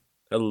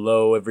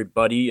Hello,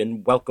 everybody,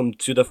 and welcome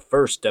to the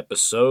first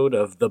episode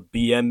of the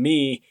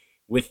BME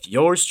with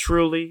yours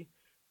truly,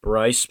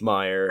 Bryce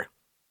Meyer.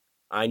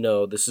 I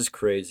know this is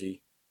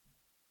crazy.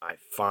 I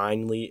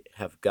finally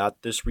have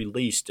got this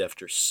released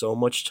after so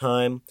much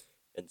time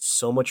and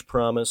so much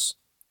promise.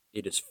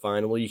 It is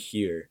finally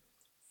here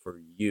for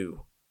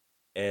you.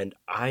 And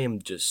I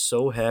am just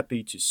so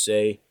happy to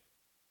say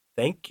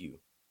thank you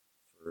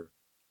for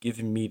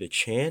giving me the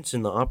chance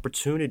and the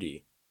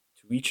opportunity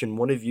to each and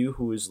one of you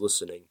who is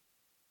listening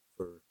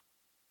for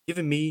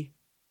giving me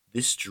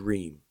this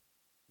dream,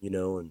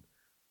 and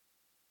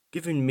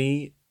giving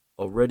me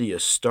already a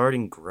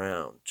starting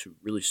ground to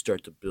really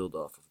start to build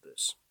off of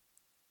this.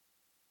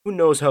 Who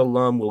knows how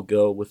long we'll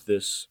go with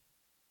this,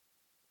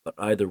 but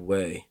either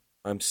way,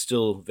 I'm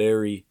still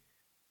very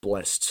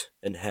blessed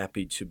and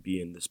happy to be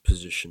in this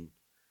position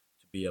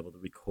to be able to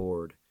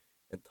record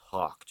and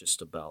talk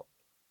just about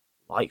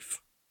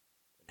life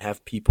and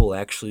have people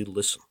actually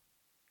listen.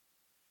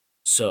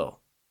 So,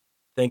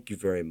 thank you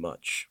very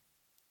much,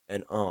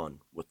 and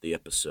on with the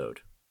episode.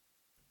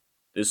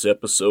 This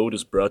episode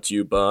is brought to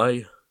you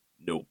by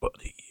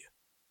nobody.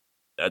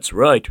 That's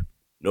right,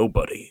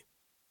 nobody.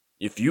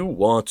 If you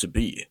want to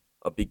be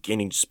a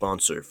beginning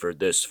sponsor for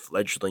this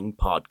fledgling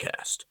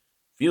podcast,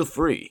 feel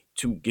free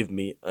to give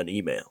me an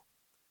email,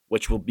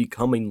 which will be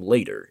coming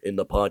later in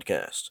the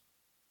podcast.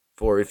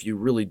 For if you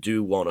really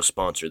do want to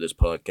sponsor this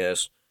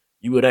podcast,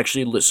 you would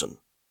actually listen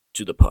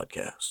to the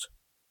podcast.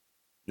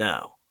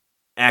 Now,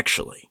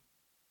 actually,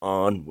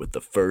 on with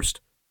the first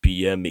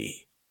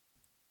BME.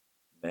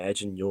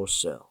 Imagine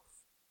yourself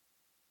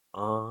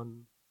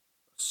on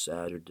a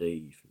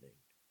Saturday evening.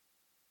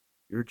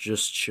 You're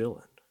just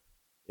chilling.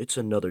 It's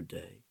another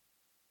day.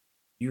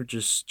 You're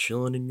just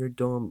chilling in your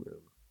dorm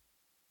room.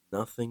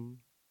 Nothing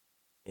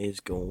is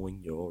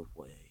going your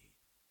way.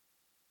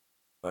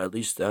 Or at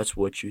least that's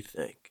what you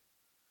think.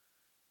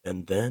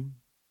 And then,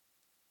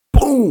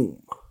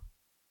 boom!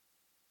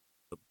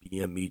 The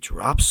BME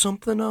drops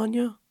something on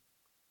you?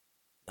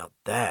 Now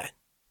that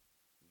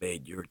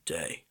made your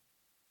day.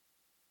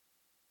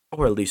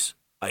 Or at least,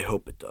 I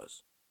hope it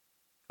does.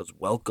 Because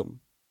welcome,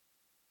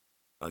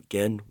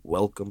 again,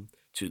 welcome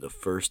to the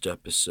first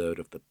episode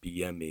of the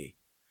BME.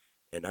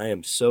 And I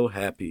am so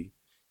happy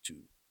to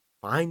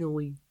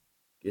finally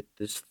get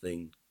this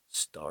thing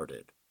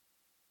started.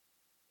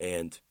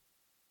 And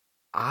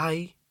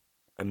I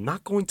am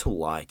not going to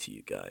lie to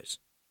you guys.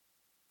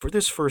 For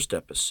this first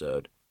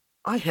episode,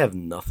 I have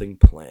nothing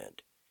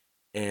planned.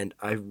 And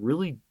I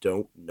really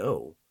don't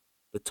know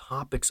the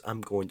topics I'm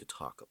going to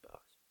talk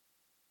about.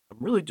 I'm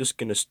really just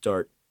going to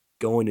start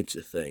going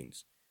into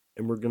things,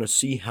 and we're going to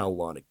see how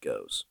long it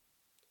goes.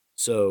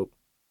 So,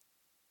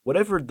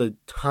 whatever the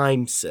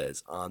time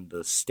says on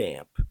the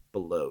stamp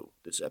below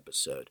this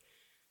episode,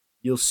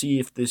 you'll see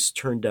if this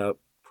turned out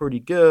pretty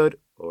good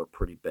or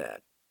pretty bad.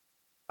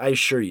 I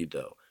assure you,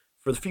 though,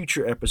 for the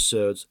future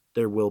episodes,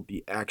 there will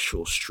be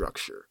actual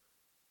structure.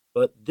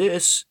 But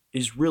this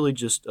is really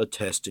just a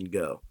test and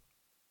go.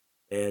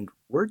 And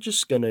we're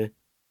just going to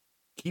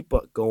keep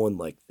going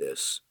like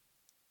this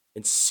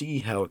and see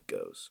how it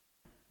goes.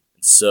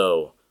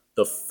 So,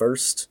 the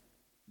first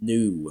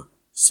new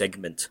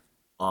segment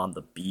on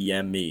the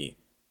BME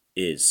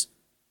is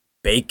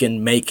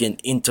Bacon Making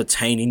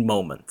Entertaining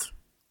Moment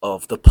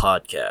of the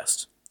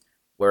podcast,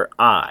 where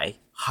I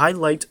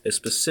highlight a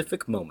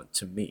specific moment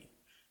to me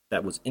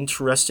that was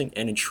interesting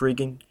and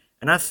intriguing,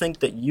 and I think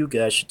that you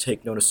guys should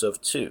take notice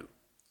of too,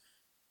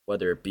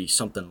 whether it be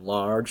something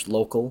large,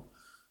 local,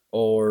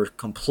 or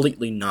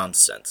completely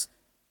nonsense.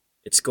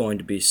 It's going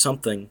to be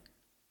something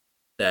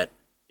that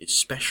is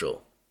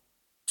special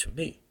to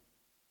me.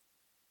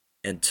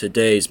 And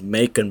today's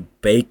Making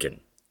Bacon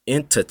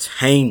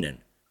entertaining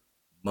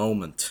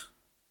moment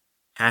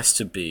has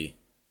to be,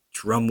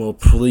 drumroll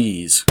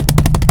please,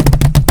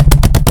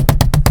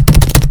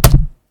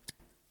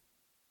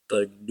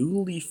 the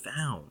newly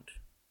found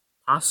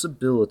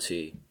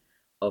possibility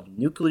of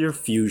nuclear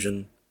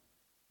fusion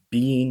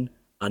being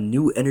a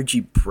new energy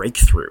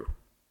breakthrough.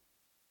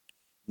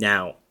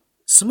 Now,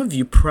 some of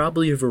you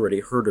probably have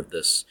already heard of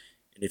this,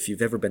 and if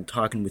you've ever been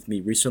talking with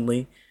me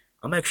recently,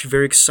 I'm actually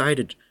very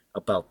excited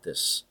about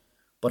this.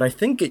 But I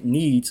think it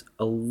needs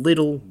a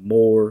little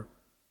more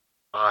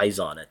eyes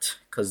on it,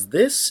 because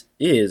this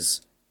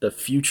is the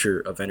future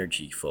of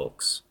energy,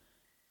 folks.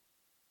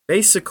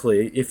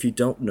 Basically, if you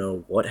don't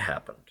know what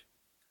happened,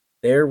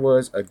 there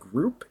was a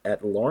group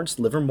at Lawrence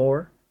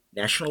Livermore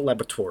National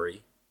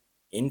Laboratory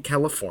in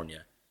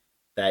California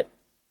that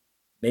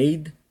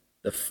made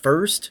the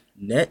first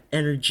net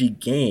energy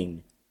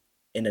gain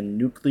in a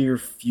nuclear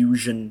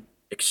fusion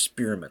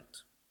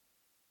experiment.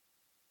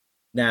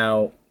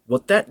 Now,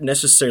 what that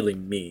necessarily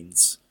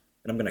means,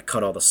 and I'm going to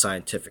cut all the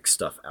scientific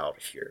stuff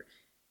out here,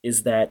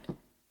 is that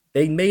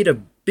they made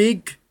a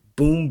big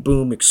boom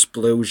boom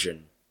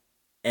explosion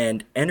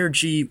and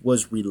energy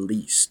was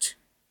released.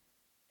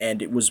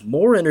 And it was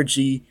more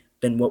energy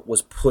than what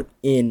was put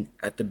in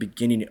at the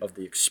beginning of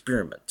the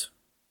experiment.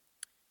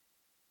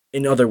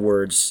 In other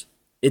words,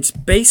 it's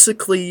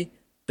basically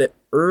the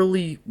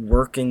early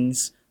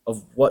workings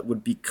of what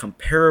would be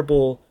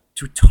comparable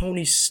to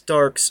Tony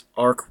Stark's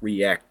arc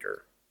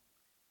reactor.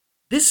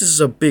 This is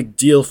a big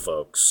deal,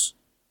 folks.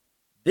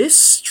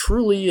 This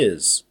truly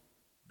is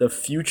the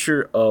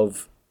future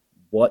of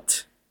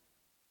what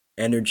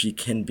energy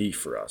can be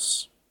for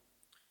us.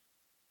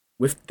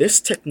 With this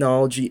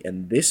technology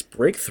and this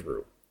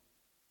breakthrough,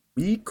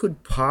 we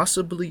could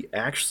possibly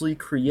actually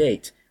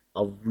create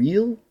a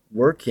real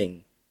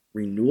working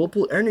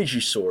renewable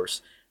energy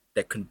source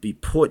that can be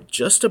put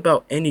just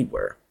about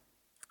anywhere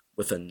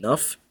with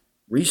enough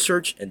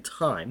research and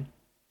time,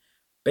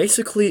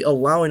 basically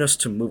allowing us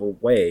to move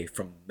away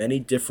from many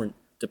different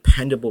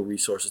dependable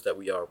resources that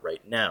we are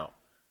right now,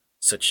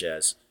 such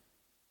as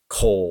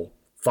coal,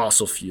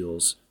 fossil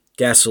fuels,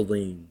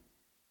 gasoline,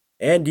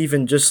 and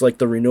even just like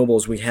the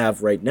renewables we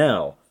have right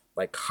now,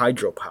 like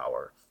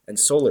hydropower and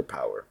solar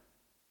power.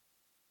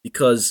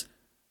 Because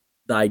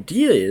the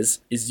idea is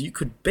you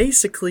could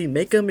basically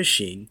make a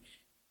machine,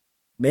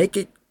 make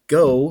it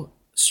go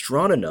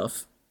strong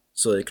enough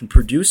so that it can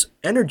produce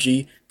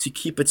energy to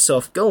keep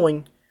itself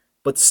going,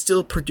 but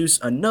still produce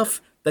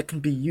enough that can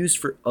be used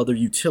for other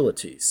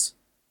utilities.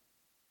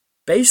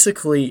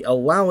 Basically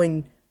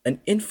allowing an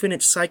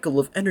infinite cycle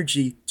of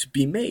energy to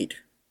be made.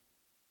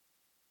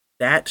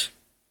 That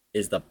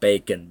is the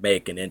bacon,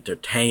 bacon,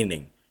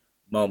 entertaining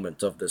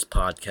moment of this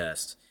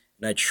podcast.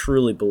 And I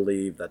truly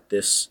believe that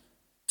this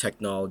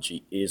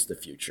technology is the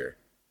future.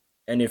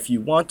 And if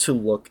you want to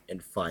look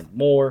and find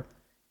more,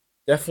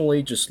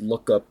 definitely just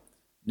look up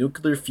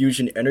nuclear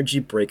fusion energy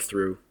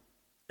breakthrough,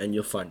 and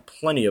you'll find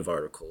plenty of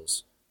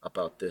articles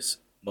about this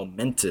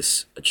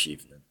momentous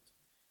achievement.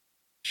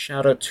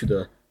 Shout out to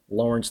the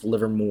Lawrence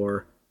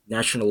Livermore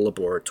National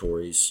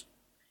Laboratories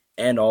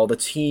and all the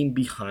team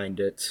behind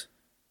it,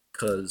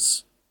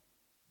 because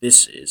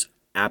this is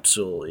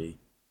absolutely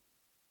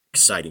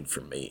exciting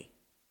for me.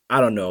 I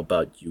don't know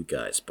about you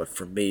guys, but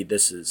for me,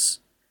 this is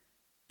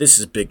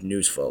big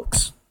news,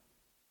 folks.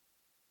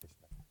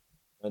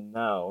 And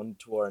now,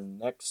 into our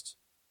next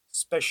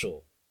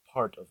special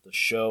part of the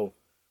show,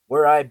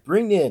 where I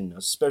bring in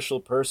a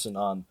special person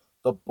on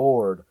the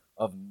board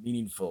of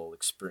meaningful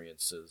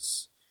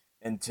experiences.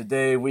 And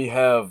today we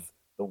have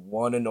the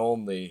one and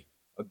only,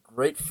 a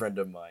great friend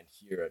of mine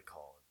here at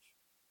college,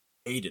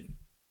 Hayden.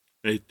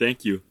 Hey,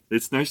 thank you.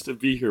 It's nice to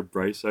be here,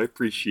 Bryce. I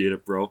appreciate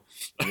it, bro.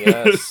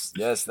 Yes,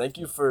 yes. Thank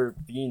you for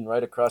being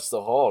right across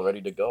the hall,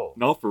 ready to go.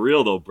 No, for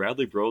real though.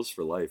 Bradley Bros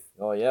for life.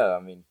 Oh yeah, I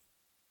mean,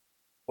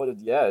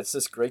 yeah, it's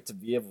just great to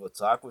be able to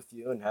talk with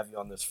you and have you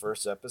on this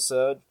first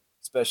episode,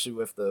 especially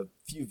with the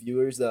few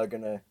viewers that are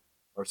gonna,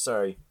 or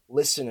sorry,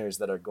 listeners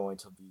that are going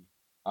to be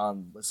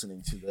on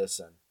listening to this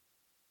and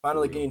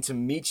finally getting to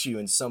meet you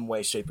in some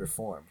way, shape, or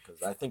form.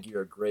 Because I think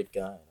you're a great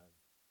guy. And I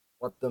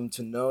want them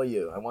to know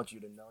you. I want you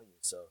to know you.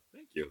 So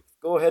Thank you.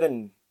 go ahead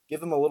and give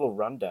them a little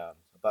rundown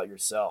about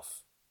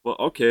yourself. Well,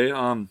 okay.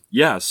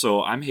 Yeah.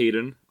 So I'm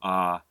Hayden.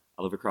 I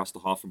live across the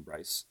hall from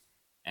Bryce,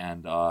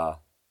 and I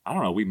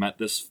don't know. We met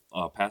this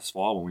past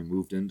fall when we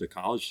moved into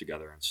college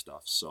together and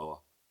stuff.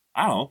 So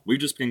I don't know. We've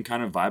just been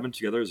kind of vibing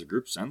together as a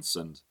group since,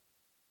 and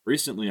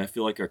recently I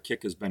feel like our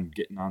kick has been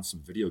getting on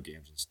some video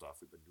games and stuff.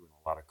 We've been doing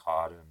a lot of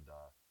COD and.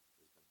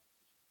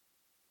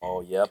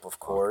 Oh, yep, of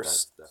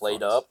course. That Played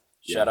fucks. up.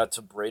 Yeah. Shout out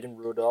to Braden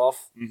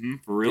Rudolph.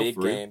 For real. Big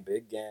for real. game,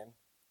 big game.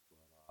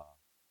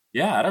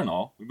 Yeah, I don't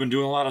know. We've been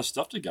doing a lot of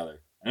stuff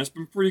together, and it's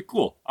been pretty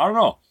cool. I don't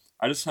know.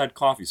 I just had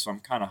coffee, so I'm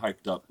kind of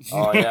hyped up.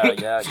 Oh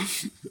yeah.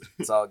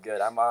 It's all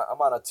good. I'm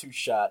on a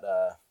 2-shot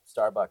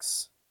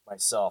Starbucks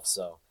myself,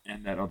 so.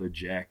 And that other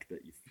Jack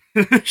that you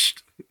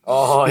finished.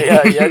 Oh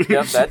yeah,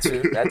 yep. That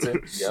too.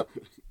 Yep.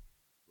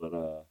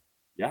 But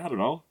yeah, I don't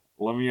know.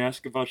 Let me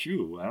ask about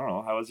you. I don't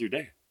know. How was your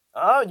day?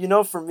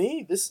 For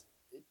me,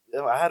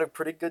 I had a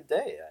pretty good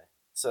day.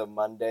 It's a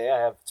Monday.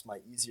 It's my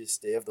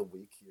easiest day of the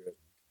week here at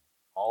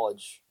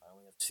college. I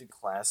only have 2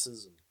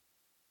 classes,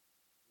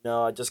 and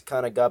I just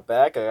kind of got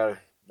back. I got a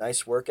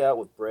nice workout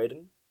with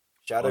Braden.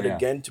 Shout out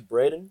again to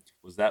Braden.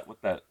 Was that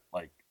what that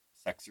like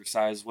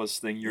sexercise was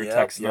thing you were Yep,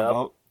 texting yep.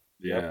 about?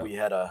 Yep, we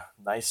had a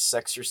nice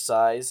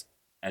sexercise.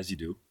 As you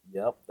do.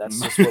 Yep, that's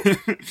just what.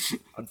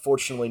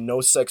 Unfortunately,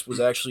 no sex was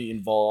actually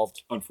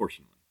involved,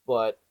 Unfortunately.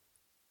 but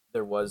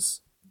there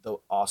was the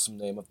awesome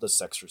name of the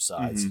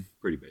sexercise.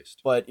 Pretty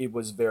based. But it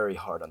was very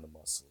hard on the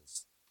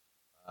muscles.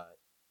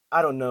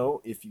 I don't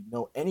know if you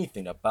know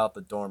anything about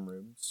the dorm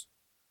rooms.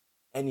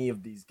 Any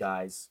of these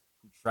guys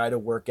who try to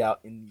work out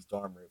in these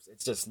dorm rooms,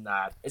 it's just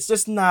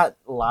not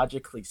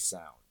logically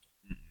sound.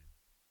 Mm-mm.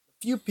 A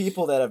few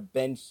people that have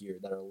been here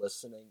that are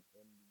listening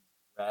in these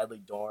Bradley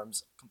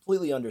dorms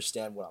completely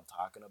understand what I'm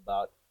talking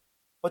about.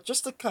 But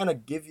just to kind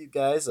of give you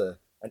guys an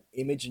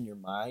image in your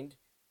mind,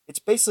 it's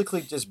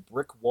basically just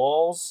brick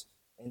walls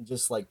and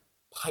just like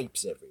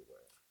pipes everywhere.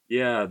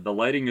 Yeah, the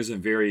lighting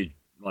isn't very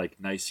like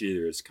nice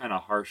either. It's kind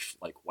of harsh,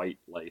 like white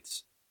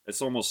lights.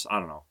 It's almost, I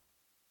don't know.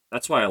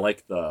 That's why I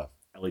like the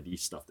LED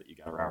stuff that you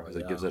got around, because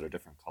it gives it a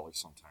different color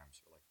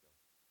sometimes. Or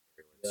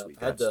like the Yeah, sweet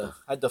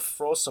stuff. had to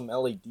throw some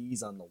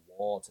LEDs on the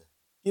wall to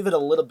give it a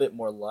little bit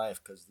more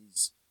life, because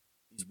these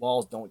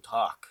walls don't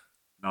talk.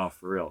 No,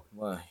 for real.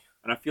 Why?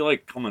 And I feel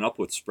like coming up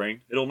with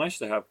spring, be nice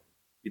to have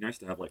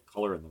like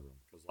color in the room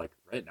because like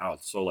right now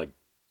it's so like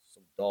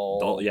So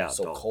dull, yeah,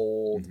 so dull.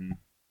 cold. And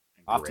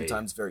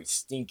Oftentimes very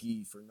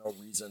stinky for no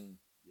reason.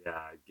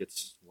 Yeah, it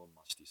gets a little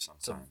musty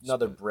sometimes. It's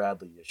another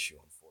Bradley issue,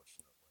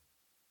 unfortunately.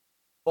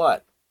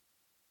 But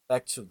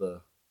back to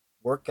the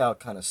workout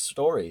kind of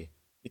story,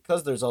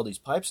 because there's all these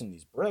pipes and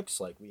these bricks,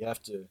 like we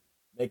have to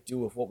make do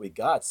with what we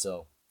got.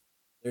 So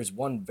there's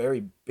one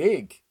very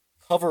big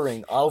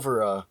covering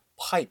over a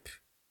pipe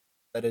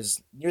that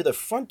is near the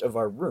front of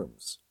our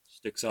rooms.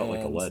 Sticks out like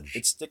a And ledge.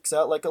 It sticks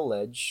out like a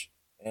ledge,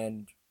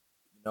 and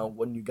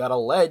when you got a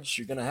ledge,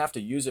 you're gonna have to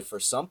use it for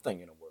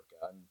something in a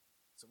workout. And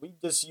so we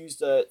just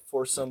used it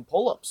for some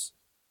pull-ups,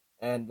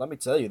 and let me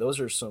tell you, those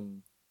are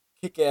some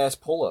kick-ass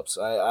pull-ups.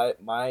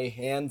 My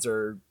hands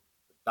are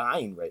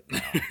dying right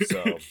now.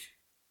 So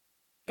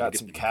got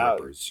some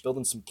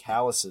building some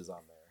calluses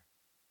on there,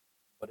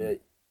 but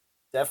it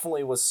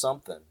definitely was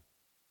something.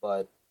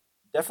 But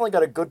definitely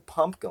got a good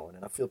pump going,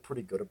 and I feel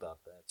pretty good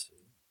about that too.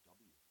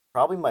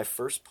 Probably my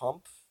first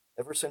pump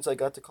ever since I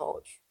got to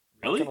college.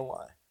 Really? Not gonna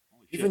lie.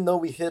 Even though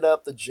we hit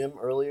up the gym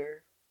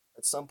earlier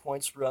at some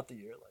points throughout the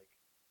year, like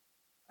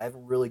I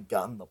haven't really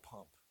gotten the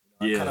pump.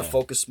 I kind of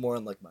focus more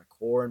on like my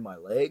core and my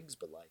legs,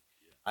 but like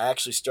I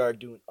actually started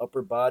doing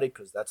upper body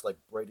because that's like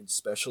Braden's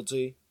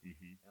specialty. And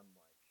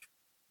like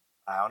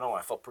I don't know,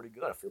 I felt pretty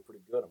good. I feel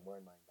pretty good. I'm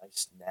wearing my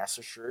nice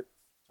NASA shirt,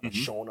 kind of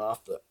showing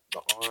off the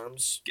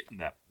arms, getting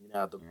that,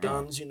 the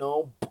guns, Yeah,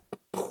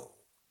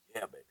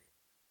 baby,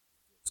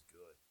 it's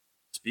good.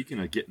 Speaking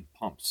of getting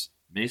pumps,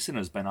 Mason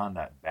has been on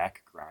that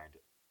back grind.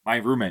 My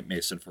roommate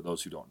Mason, for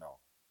those who don't know,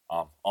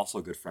 also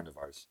a good friend of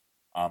ours.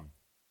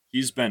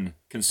 He's been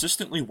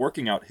consistently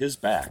working out his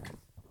back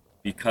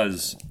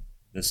because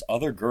this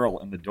other girl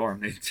in the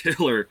dorm named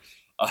Taylor,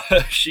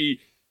 she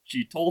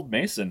told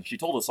Mason, she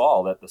told us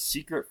all that the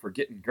secret for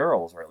getting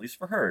girls, or at least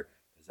for her,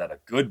 is that a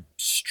good,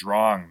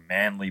 strong,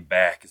 manly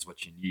back is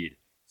what you need.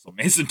 So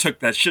Mason took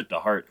that shit to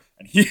heart,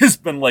 and he has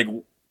been like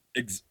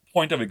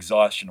point of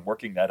exhaustion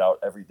working that out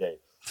every day.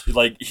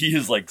 He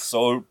is like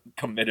so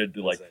committed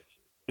to like.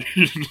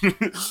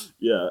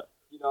 Yeah.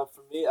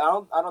 For me,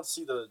 I don't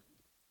see the.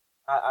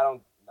 I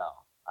don't know.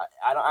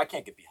 I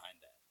can't get behind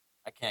that.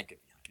 I can't get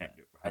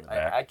behind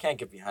that. I can't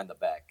get behind the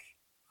back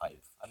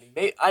pipe. I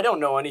mean, I don't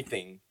know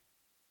anything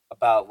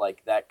about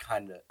like that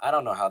kind of. I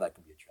don't know how that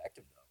can be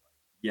attractive though.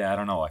 Yeah, I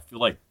don't know. I feel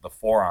like the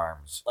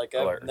forearms. Like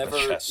I've never.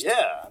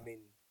 Yeah, I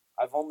mean,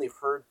 I've only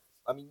heard.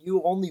 I mean,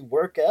 you only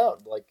work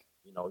out like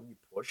you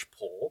push,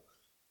 pull,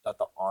 got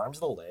the arms,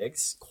 the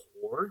legs,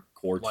 core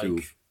like,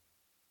 too.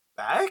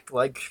 Back,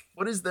 like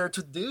what is there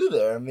to do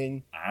there? I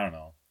mean, I don't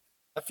know.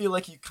 I feel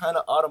like you kind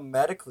of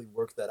automatically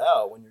work that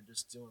out when you're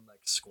just doing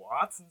like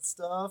squats and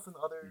stuff in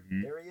other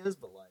areas,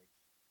 but like,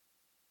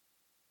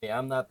 hey,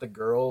 I'm not the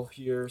girl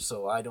here,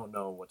 so I don't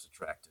know what's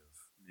attractive.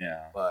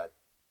 Yeah. But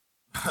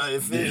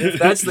if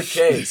that's the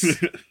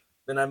case,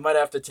 then I might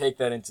have to take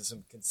that into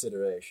some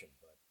consideration.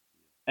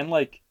 And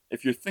like,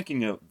 if you're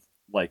thinking of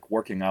like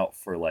working out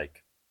for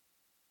like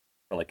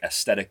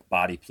aesthetic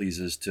body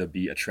pleases to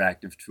be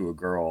attractive to a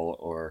girl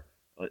or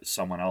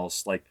someone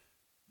else, like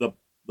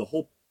the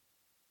whole,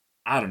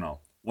 I don't know.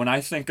 When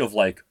I think of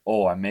like,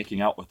 oh, I'm making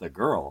out with a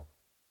girl,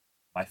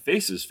 my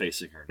face is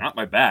facing her, not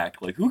my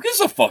back. Like, who gives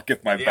a fuck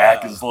if my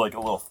back is like a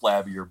little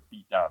flabby or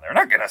beat down? They're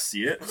not gonna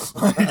see it.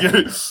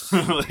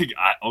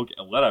 Okay,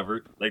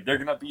 whatever. Like, they're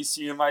gonna be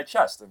seeing my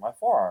chest and my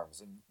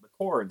forearms and the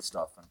core and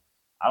stuff. And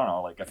I don't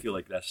know. Like, I feel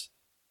like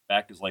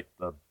back is like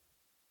the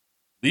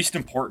least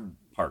important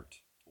part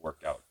to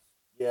work out.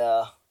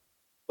 Yeah,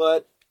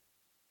 but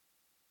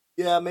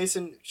yeah,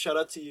 Mason, shout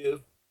out to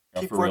you.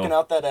 Keep working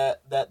out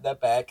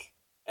that back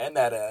and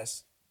that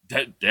ass.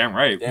 Damn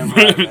right. Damn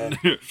right, man.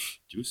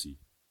 Juicy.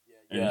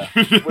 Yeah.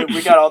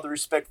 we got all the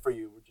respect for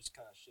you. We're just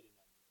kind of shitting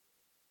on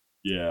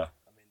you. Yeah.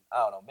 I mean, I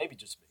don't know. Maybe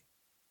just me.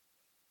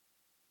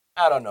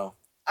 I don't know.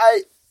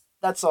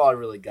 That's all I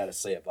really got to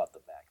say about the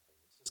back thing.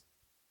 It's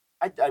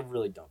just, I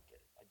really don't get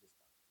it. I just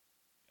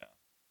don't. Yeah.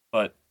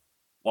 But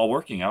while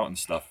working out and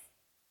stuff,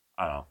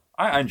 I don't know.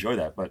 I enjoy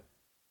that, but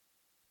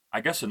I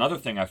guess another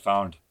thing I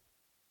found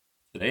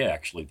today,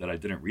 actually, that I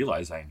didn't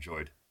realize I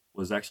enjoyed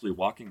was actually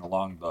walking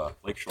along the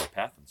Lakeshore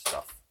Path and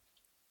stuff.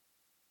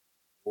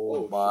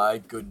 Oh my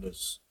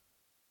goodness.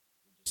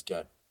 We just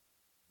got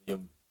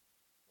Liam.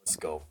 Let's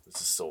go.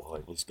 This is so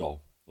hard. Let's go.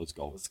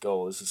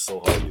 This is so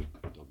hard.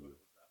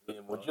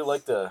 Liam, would you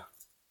like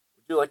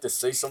to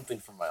say something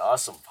for my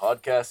awesome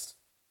podcast?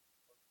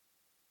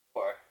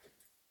 Or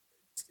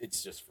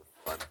it's just for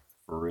fun.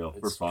 For real. It's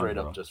for fun. Straight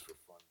bro. up just for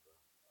fun,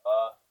 bro.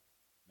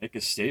 Make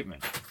a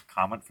statement.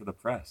 Comment for the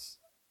press.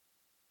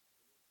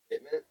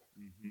 Statement?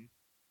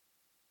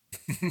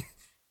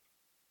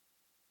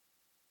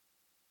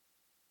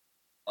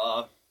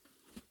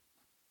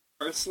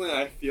 Personally,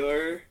 I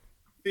fear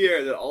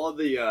that all of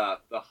the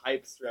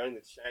hype surrounding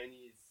the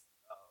Chinese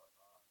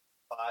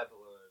spy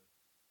balloon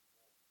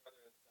will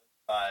further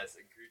incentivize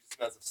egregious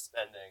amounts of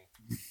spending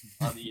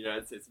on the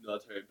United States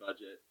military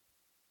budget.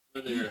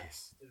 Further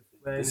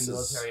inflame the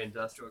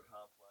military-industrial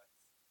complex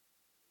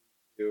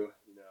to,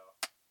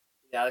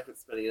 inadequate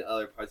spending in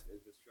other parts of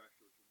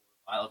infrastructure, which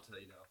are more vital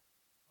to,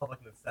 public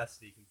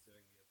necessity,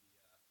 considering we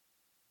have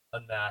the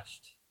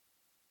unmatched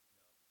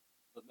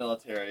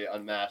military,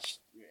 unmatched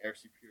air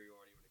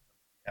superiority when it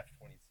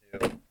comes to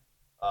the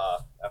F-22,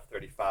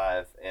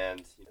 F-35,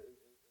 and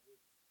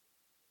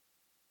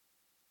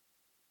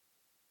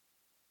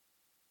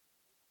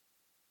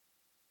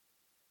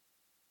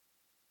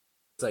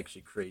It's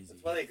actually crazy.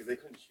 it's funny because they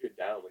couldn't shoot it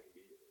down like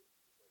immediately.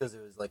 Because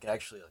it was like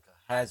actually like a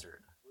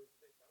hazard. They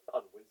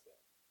found on Wednesday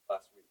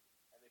last week,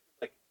 and they could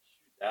like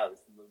shoot it down.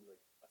 It's literally like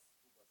a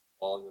school bus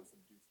falling on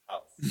some dude's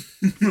house.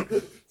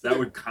 That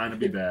would kind of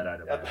be bad,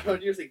 I'd Yeah, imagine. but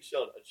when you're like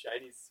chilled, a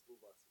Chinese school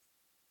bus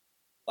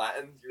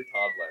flattens your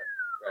toddler.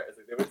 Right? It's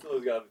like they went to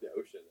those guys in the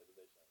ocean and then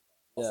they shot it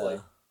down. Also,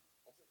 Yeah.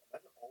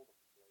 imagine all the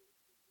planes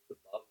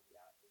above the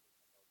atmosphere.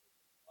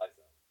 Fly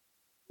zone.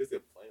 There's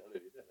a plane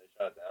underneath it and they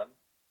shot it down.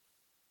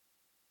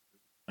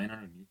 Plane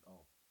underneath.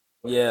 Oh,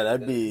 Yeah,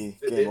 that'd be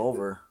game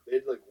over.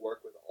 They'd like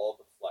work with all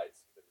the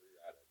flights to get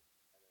rerouted,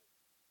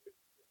 and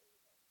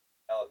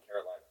then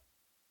Carolina.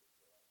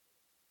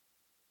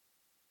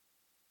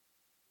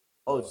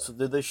 Oh, so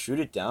did they shoot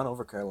it down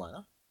over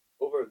Carolina?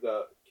 Over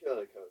the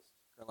Carolina coast.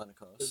 Carolina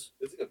coast.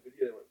 There's like a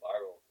video that went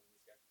viral because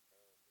this guy from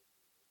Carolina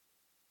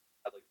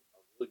had like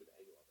a really good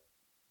angle of it.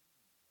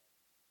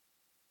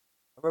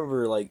 I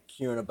remember like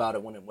hearing about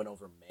it when it went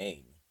over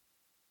Maine.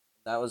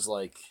 That was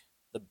like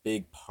the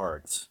big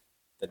part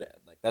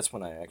like that's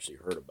when I actually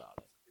heard about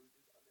it. It was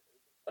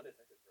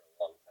undetected for a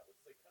long time, which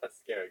is like kind of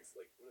scary. Cause,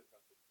 like when it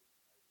comes to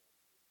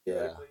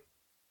Yeah.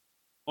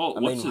 oh, I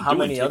what's mean, it how doing?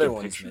 many Taking other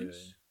ones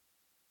pictures?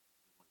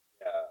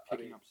 yeah, I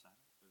Picking mean, up sound?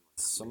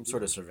 Some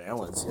sort of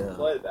surveillance, yeah.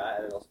 play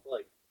that, and also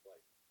like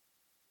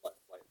flight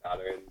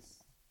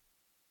patterns.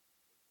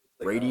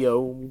 Like,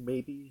 Radio,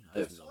 maybe? I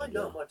have There's no probably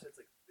idea. not much that's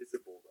like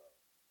visible though.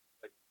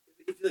 Like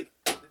if you like,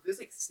 if there's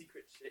like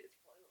secret shit, it's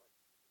probably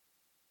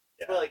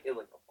like in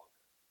like a bunker.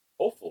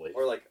 Hopefully.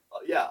 Or like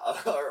or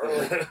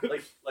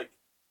like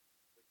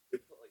they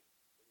put like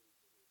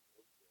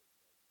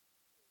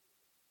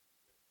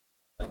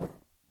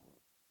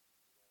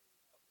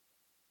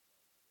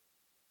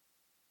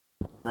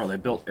Bro, they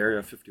built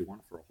Area 51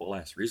 for a whole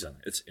ass reason.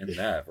 It's in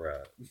that,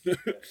 bro. yeah,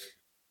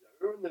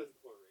 remember when there was a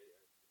core radio?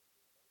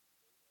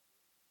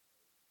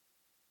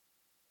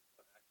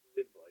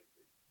 Actually, but like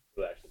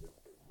but actually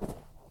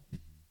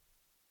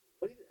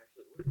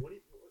what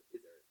is there?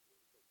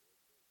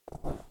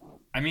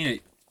 I mean,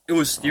 it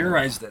was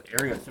theorized that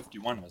Area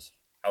 51 was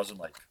housing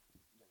like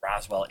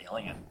Roswell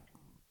alien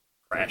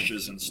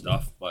crashes and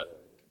stuff, but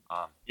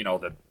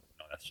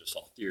that's just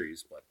all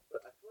theories. But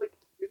But I feel like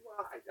here's why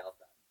I doubt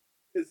that.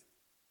 Because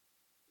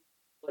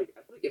like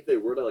I feel like if they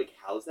were to like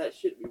house that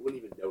shit, we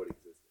wouldn't even know it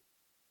existed.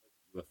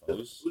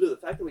 UFOs. The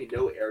fact that we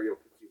know Area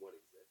 51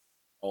 exists,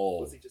 Oh,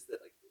 mostly just that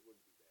like it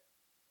wouldn't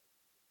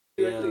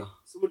be there. Yeah. Like,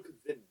 someone could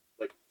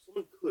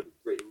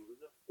break. It was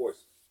enough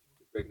force. Someone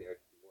could break the Area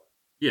 51.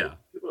 yeah.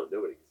 People don't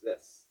know it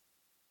exists.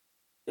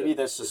 Maybe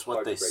that's It's just what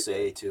hard they to break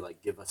say it. to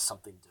like give us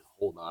something to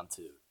hold on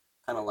to.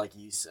 Kind of like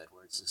you said,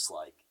 where it's just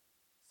like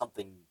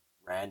something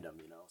random,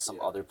 some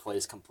Yeah. other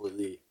place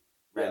completely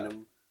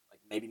random, like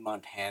maybe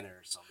Montana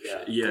or some Yeah,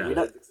 shit. Yeah. We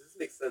don't, This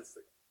makes sense.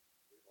 Like,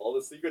 all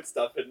the secret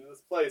stuff hidden in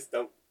this place.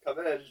 Don't come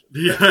in.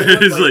 Yeah,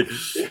 it's like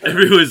yeah. if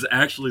it was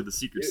actually the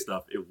secret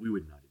stuff, we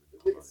would not even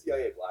It's know like a about it.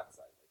 CIA black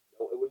site. Like,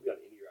 no, it wouldn't be on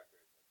any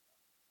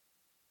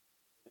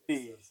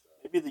record.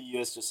 maybe the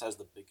U.S. just has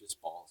the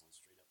biggest balls and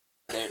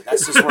straight up.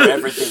 That's just where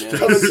everything is.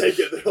 Come and take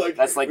it. They're like,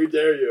 That's like- we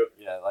dare you.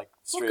 Yeah, like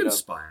straight Fucking up.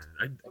 spying.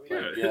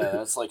 Yeah. Yeah,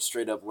 that's like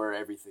straight up where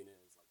everything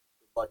is. Like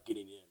good luck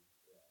getting in.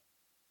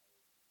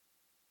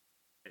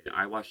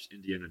 I watched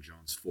Indiana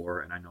Jones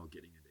 4, and I know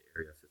getting into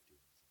Area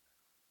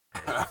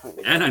 51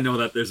 is and I know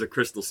that there's a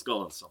crystal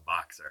skull in some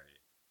box already.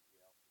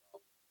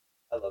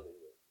 I love it.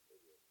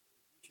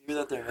 Did you hear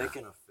that they're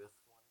making a fifth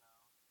one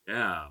now?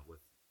 Yeah, with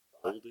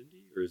old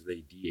Indy, or is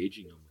they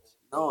de-aging them?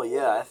 No,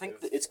 yeah, I think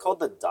it's called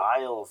the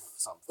Dial of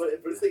something.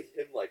 But it's like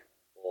him, like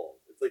old.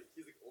 It's like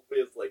he's like old, but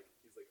he's like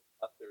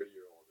a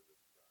 30-year-old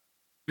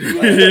in his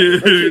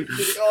prime.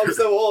 He's like, oh, I'm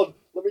so old.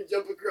 Let me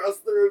jump across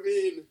the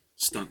ravine.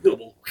 Stunt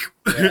double.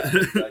 Yeah, exactly.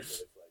 It's like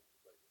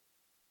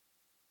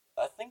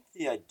I think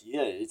the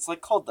idea, it's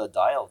like called the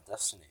Dial of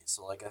Destiny.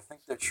 So like I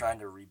think they're trying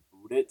to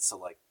reboot it. So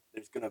like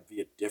there's gonna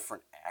be a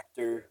different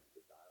actor.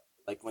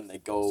 Like when they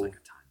It's go, like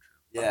a time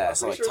travel. yeah, I'm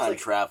so pretty like sure it's time like-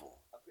 travel.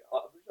 I'm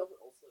pretty sure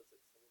also it's like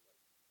someone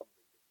like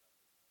something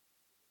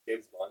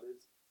James Bond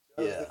is. You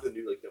know, Yeah. like the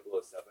new like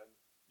 007.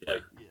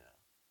 Yeah. Yeah.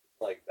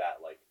 Like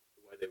that, like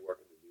the way they work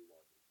in the new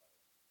one.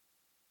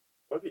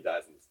 What if he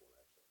dies in this one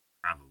actually?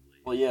 Probably.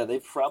 Well, yeah, they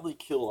probably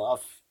kill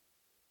off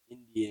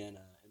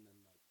Indiana and then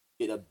like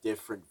get a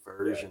different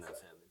version of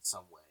him in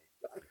some way.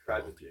 I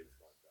cried when James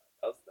Bond died.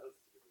 That was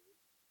a good movie.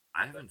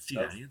 I haven't seen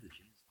any of the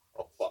James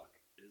Oh Bonds. fuck.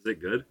 Is it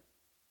good?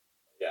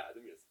 Yeah, I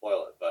didn't mean to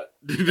spoil it, but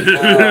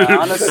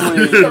Honestly-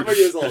 it's a couple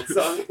years old,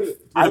 so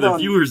I For the don't-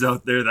 viewers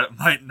out there that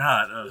might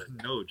not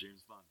know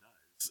James Bond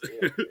dies.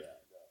 yeah, no.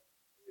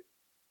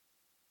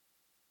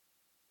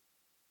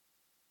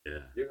 Yeah.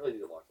 You really need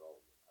to watch all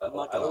of them. I I'm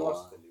not I gonna only lie.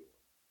 watched the new one.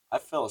 I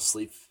fell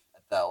asleep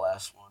at that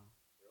last one.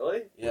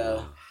 Really?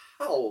 Yeah.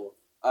 How?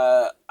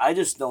 I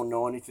just don't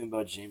know anything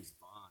about James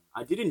Bond.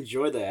 I did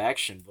enjoy the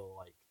action, but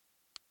like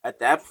at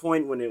that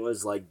point when it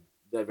was like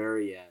the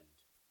very end,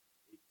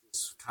 it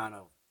just kind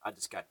of I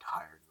just got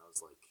tired and I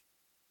was like,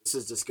 this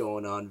is just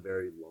going on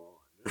very long.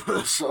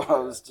 So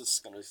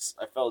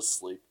I fell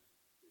asleep.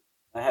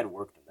 I had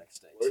work the next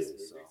day Worst too.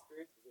 movie So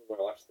experience was when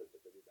I watched the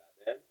new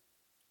Batman.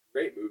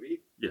 Great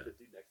movie. Yeah. The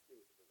dude next to me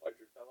was like a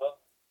larger fellow,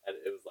 and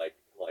it was like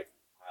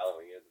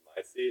piling into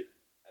my seat,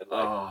 and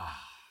like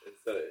and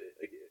so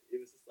it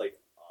was just like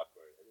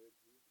awkward, and it was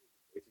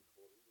way too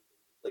cold. It was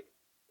like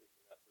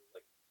that sort of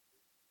like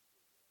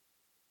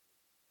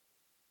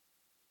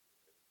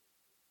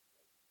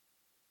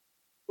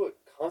but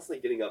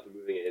constantly getting up and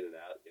moving in and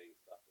out, getting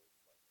stuff.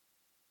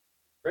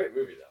 Great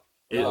movie though.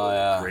 Oh,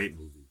 yeah. Great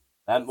movie.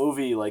 that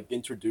movie like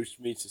introduced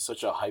me to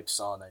such a hype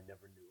song I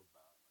never knew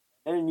about.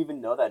 I didn't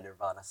even know that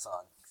Nirvana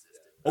song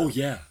existed. Oh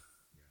yeah.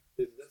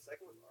 The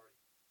second one's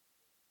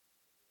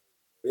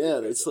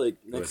already. Yeah, it's like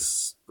Good.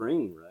 next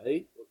spring,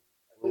 right?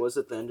 Or was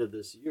it the end of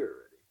this year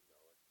already?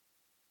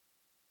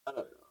 I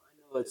don't know.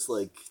 I know it's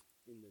like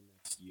in the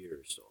next year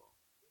or so.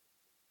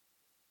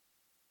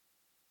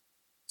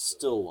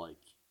 Still, like,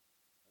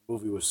 the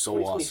movie was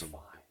so awesome.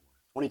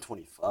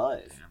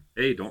 2025. Yeah.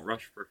 Hey, don't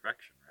rush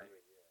perfection, right?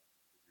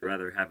 You'd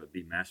rather have it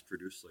be mass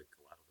produced like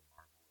a lot of the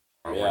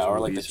Marvel. Yeah, Wars or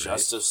like the movies, right?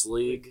 Justice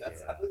League.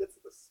 That's I think that's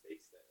the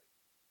space thing.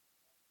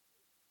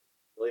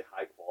 Really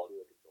high quality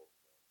like adult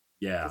film.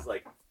 Yeah. Because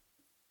like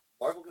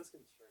Marvel just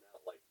can churn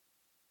out like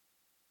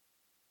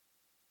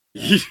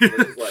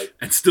like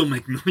and still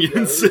make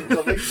millions.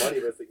 they'll make money,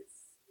 but it's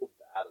so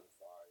bad. I'm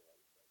sorry.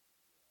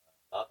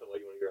 Not the way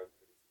you want to go around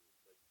producing.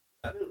 Like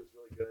Batman was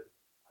really good.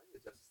 I think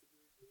the Justice League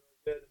movie was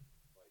really good.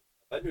 Like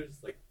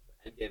Avengers, like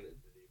Endgame and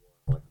Infinity War,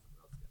 like something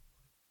else.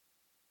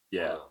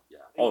 Yeah.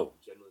 Yeah. I think Oh,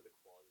 generally the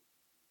quality.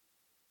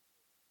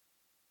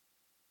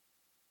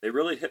 they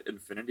really hit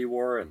Infinity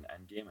War and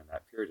Endgame in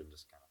that period and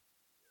just kind of.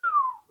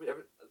 Wait, the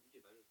Avengers.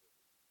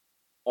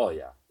 Oh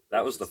yeah,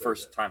 that was the So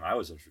first good. time I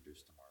was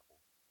introduced to Marvel.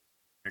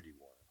 Infinity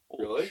War.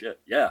 Holy Really?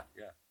 shit! Yeah,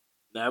 yeah.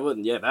 That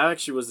wouldn't. Yeah, that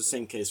actually was the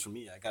same case for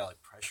me. I got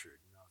like pressured,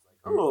 and I was like,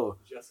 "Oh,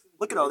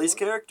 look at all these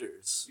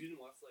characters." You didn't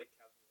watch like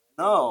Captain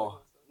America?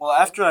 No. Well,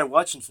 after I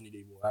watched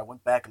Infinity War, I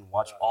went back and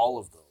watched all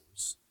of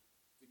those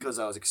because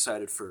I was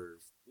excited for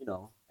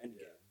Endgame.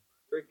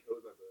 During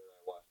COVID, my brother and I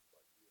watched the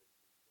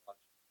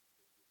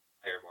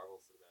entire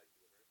Marvel Cinematic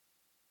Universe.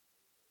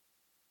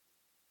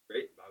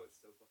 Great, but I was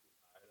so fucking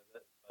tired of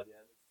it by the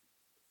end.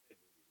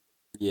 It's the same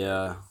movie.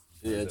 Yeah,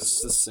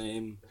 it's the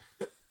same.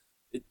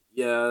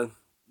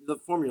 The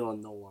formula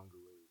no longer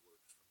really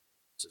works.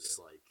 It's just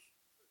like,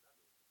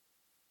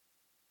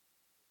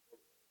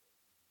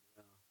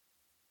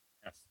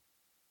 That's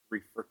 3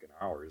 freaking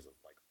hours of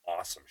like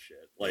awesome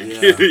shit. Like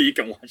Yeah. you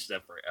can watch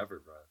that forever,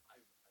 bro.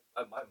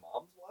 My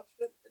mom's watched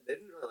it, and they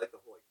didn't really like the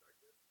whole like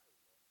darkness.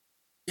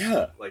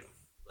 Yeah. Like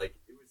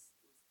it was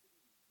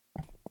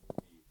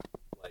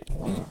like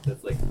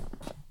that's like I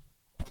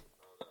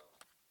don't know.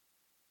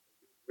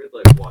 Weird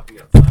like walking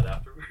outside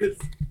afterwards.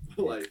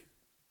 Like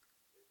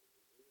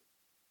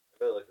I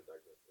really like the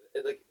darkness.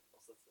 And like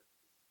also it's like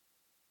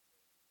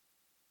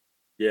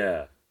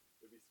Yeah.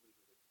 it'd be sweet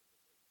if it was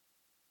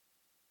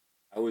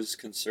I was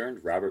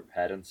concerned Robert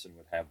Pattinson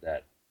would have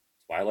that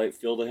Twilight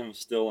feel to him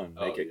still and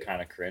make it yeah.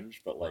 kind of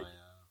cringe, but like,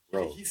 oh,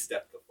 bro, he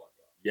stepped the fuck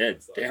up. yeah,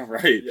 It's like- damn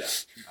right. Yeah.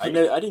 I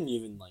didn't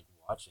even like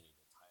watch any of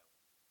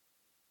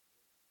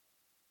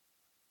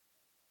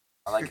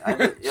the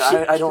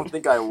title. I don't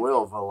think I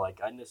will, but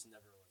like I just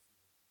never like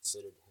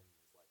considered him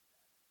as like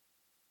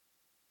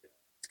that.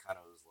 It's kind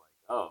of was like,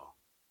 oh,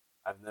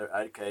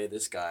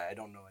 this guy. I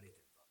don't know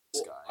anything about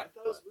this Well, guy. I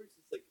thought it was weird.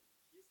 It's like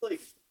he's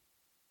like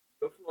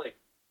you go from like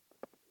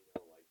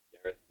like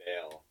Gareth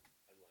Bale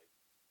and like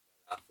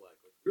Ben Affleck,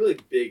 like really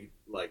big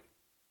like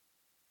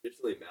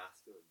traditionally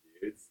masculine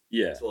dudes.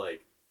 Yeah. To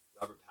like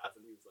Robert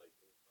Pattinson, he was like.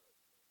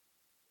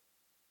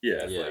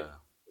 Yeah. It's Yeah.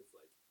 It's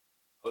like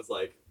I was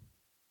like,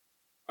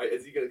 all right,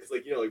 is he gonna? Because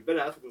like like Ben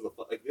Affleck was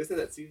like this and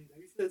that scene.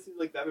 Have you seen that scene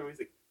like Batman where he's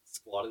like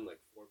squatting like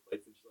 4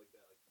 plates and shit like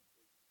that?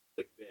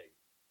 Like big.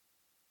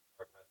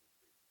 Robert Pattinson's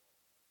pretty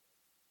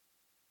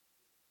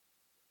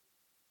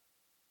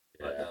small.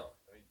 But Yeah. no,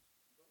 I mean,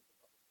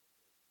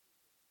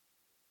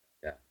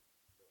 Yeah.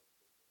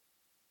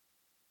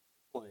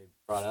 Definitely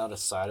brought out a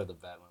side of the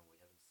Batman we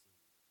haven't seen.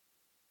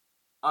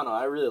 I don't know.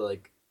 I really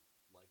like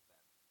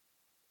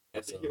Batman.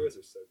 anti-heroes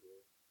are so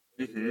cool.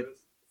 Mhm. Anti-heroes,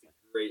 it's a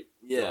great.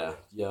 Yeah.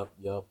 genre.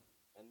 Yep.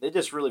 And they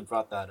just really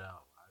brought that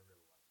out. I really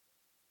like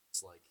that.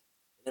 It's like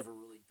they never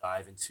really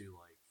dive into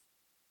like,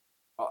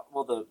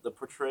 the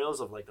portrayals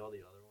of like all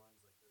the other ones.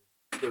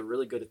 Like they're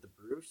really good at the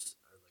Bruce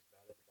or like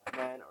bad at the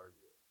Batman or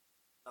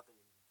nothing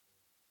in between.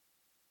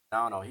 I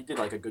don't know. He did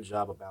like a good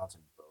job of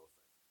balancing both.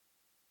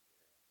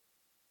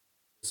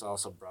 This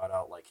also brought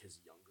out like his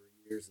younger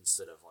years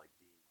instead of like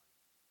being like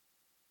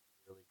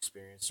really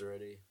experienced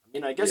already. I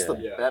mean, I guess the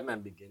Yeah.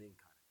 Batman beginning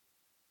kind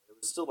of, it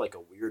was still like a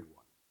weird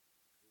one.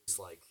 It's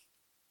like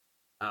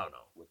I don't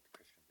know. With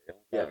Christian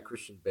Yeah,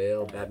 Christian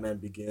Bale, Batman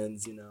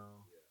Begins. With, I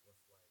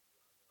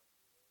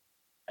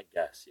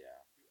guess, yeah.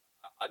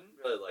 I didn't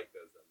really like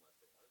those that much.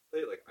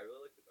 Honestly, like I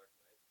really like the Dark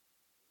Knight.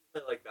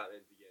 I like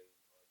Batman Begins.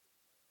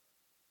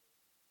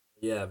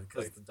 yeah,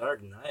 because Like the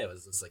Dark Knight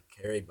was just like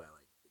carried by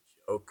like the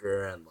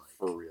Joker and like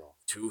For real.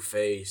 Two Heath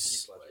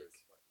Face. Ledger Like, is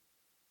fucking.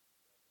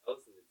 That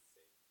was an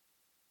insane.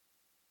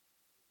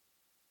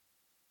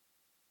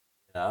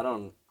 yeah, I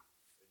don't. And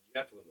you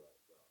have to win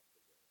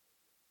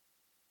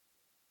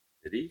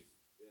Did he?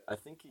 Yeah. I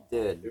think he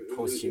did It was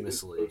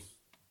posthumously.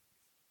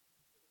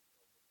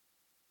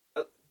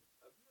 I think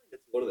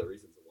that's one of the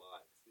reasons why.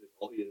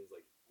 All he did was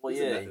like, Well,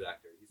 he's a yeah, method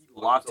actor. he He's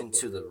locked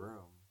himself into in the a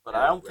room, but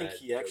and I don't think read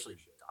he Joker actually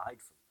shit. died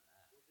from that.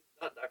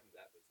 Not die from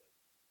that, but it's like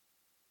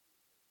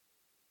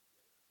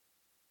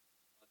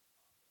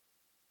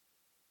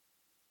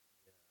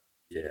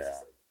Yeah. it's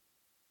just like,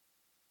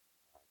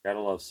 Gotta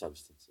love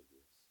substance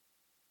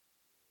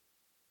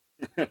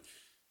abuse.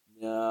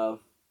 Yeah,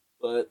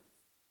 but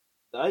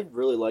I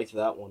really liked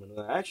that one, and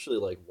I actually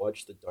like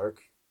watched The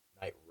Dark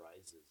Knight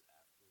Rises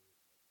after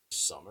the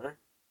summer, and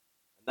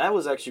that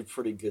was actually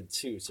pretty good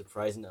too.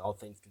 Surprising, all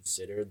things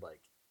considered,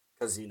 like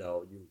because you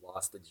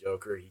lost the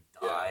Joker, he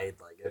died,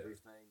 like Yeah.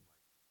 everything.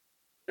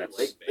 That's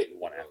like the Bane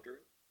one as well. after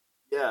it.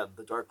 Yeah,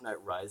 The Dark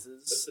Knight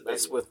Rises. That's the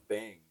That's Bane with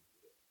Bane.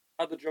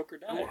 How'd the Joker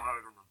die?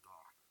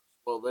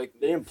 Well, like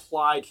they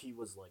implied he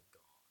was like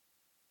gone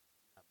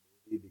in that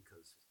movie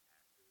because his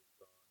actor is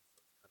gone, so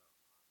it's kind of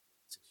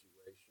awkward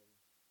situation.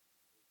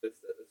 This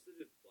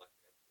is Black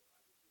Panther.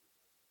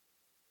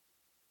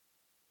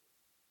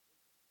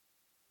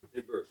 I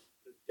remember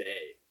the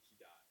day he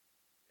died.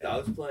 And I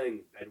was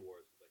playing Bed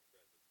Wars with like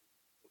friends.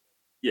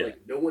 Yeah.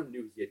 Like no one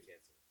knew he had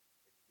cancer. Like,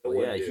 no Well,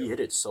 one yeah, knew. he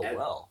hit it so And-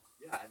 well.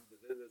 Yeah, and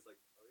then it's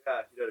like, oh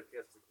yeah, he died of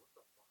cancer. It's like,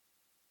 what the fuck?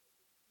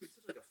 He was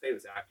such like a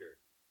famous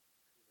actor.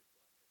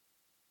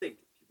 I think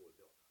people would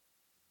know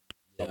about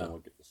it. Someone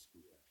would get the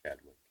scoop of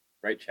Chadwick.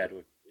 Right,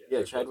 Chadwick?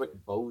 Yeah, Chadwick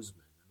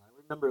Boseman, and I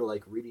remember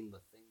like reading the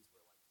things where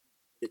like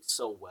he did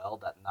so well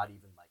that not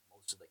even like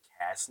most of the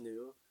cast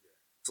knew.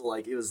 So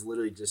like it was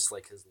literally just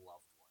like his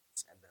loved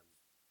ones, and then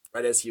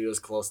right as he was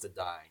close to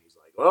dying, he's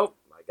like, "Well,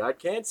 I got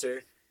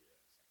cancer."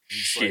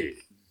 Shit.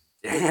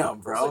 Damn,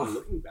 It's bro. like,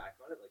 looking back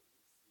on it, like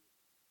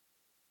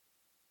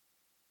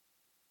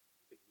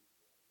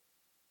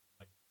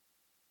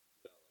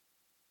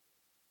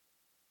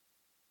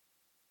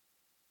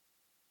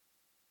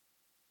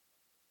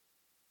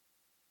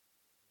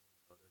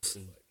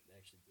And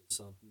actually did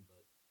something,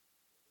 but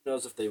who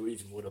knows if they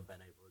even would have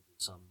been able to do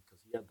something because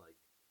he had like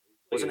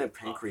wasn't it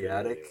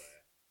pancreatic?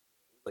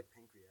 Like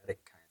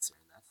pancreatic cancer,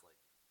 and that's like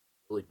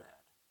really bad.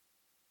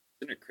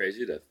 Isn't it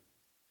crazy to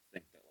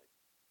think that like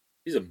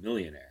he's a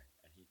millionaire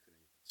and he couldn't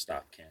even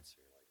stop cancer?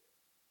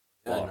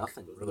 Like, Yeah, fuck.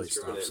 nothing really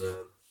stops it.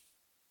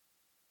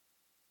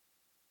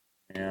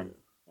 Man,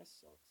 that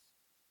sucks.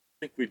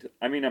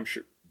 I mean, I'm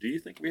sure. Do you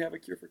think we have a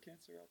cure for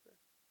cancer out there?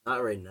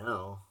 Not right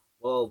now.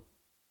 Well,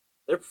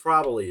 there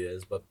probably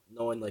is, but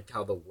knowing like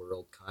how the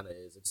world kind of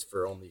is, it's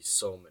for only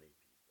so many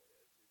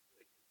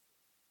people.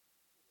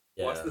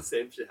 Yeah. Watch the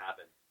same shit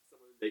happen.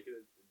 Someone make it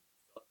and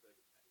sell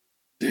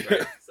it like a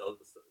penny. Right? sell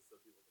people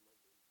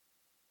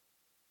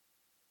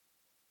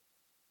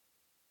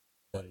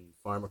When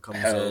farmer comes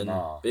Hell in,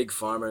 no. big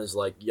farmer is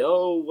like,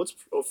 "Yo, what's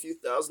a few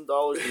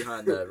 $1,000s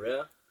behind that,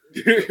 yeah?"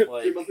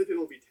 like, your monthly payment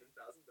will be $10,000.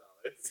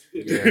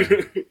 Yeah.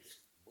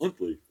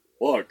 Monthly.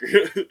 Fuck. I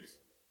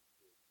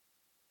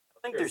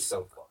think there's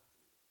some.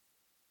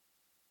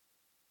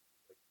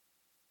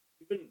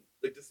 Even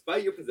like,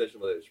 despite your position,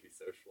 whether it should be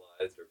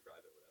socialized or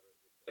private, whatever,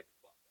 it's like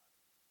fuck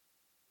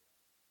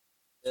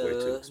that. It's way too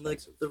And, like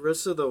expensive. the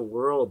rest of the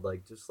world,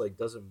 like just like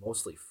does it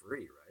mostly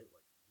free, right?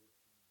 Like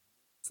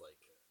it's like,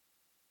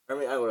 I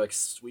mean, like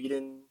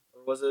Sweden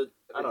or was it?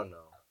 I don't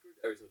know.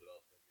 Every single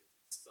developed country has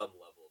like, some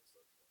level of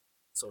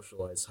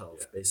Socialized health,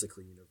 Yeah.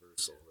 basically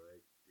universal,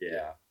 right?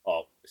 Yeah.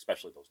 Oh,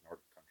 especially those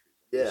Nordic countries.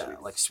 Yeah,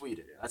 Sweden. like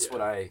Sweden. Yeah. That's Yeah.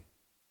 what I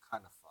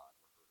kind of thought.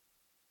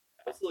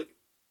 Also, like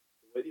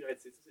the way the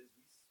United States is,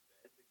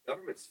 the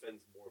government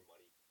spends more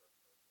money per person.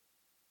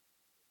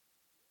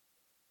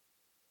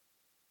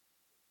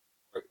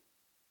 Our country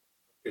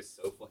is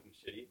so fucking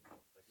shitty.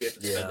 Like we have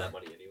to Yeah. spend that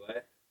money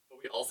anyway, but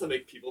we also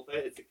make people pay.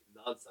 It's like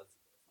nonsensical.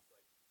 It's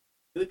like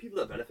the only people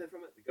that benefit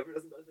from it, the government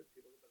doesn't benefit.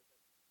 People don't benefit.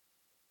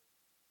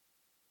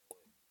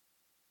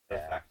 A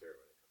Yeah. factor when it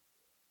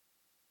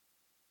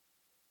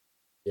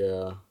comes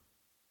Yeah,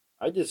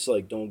 I just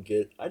like don't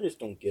get. I just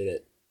don't get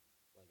it.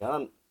 Like I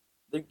don't.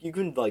 Like, you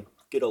can like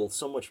get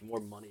so much more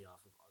money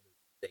off of other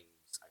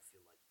things. I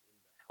feel like in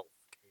the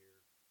healthcare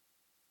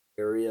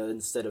area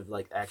instead of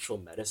like actual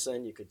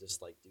medicine, you could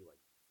just like do like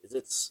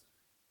visits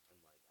and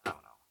like I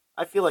don't know.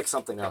 I feel like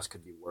something else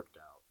could be worked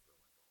out.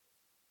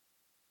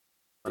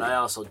 But I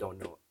also don't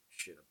know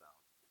shit about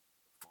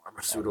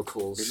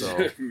pharmaceuticals, so.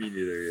 Me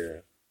neither.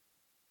 Yeah.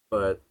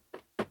 But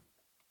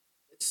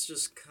it's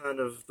just kind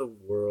of the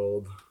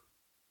world.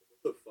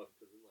 what the fuck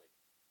doesn't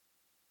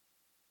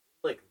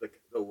like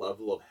the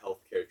level of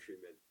healthcare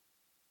treatment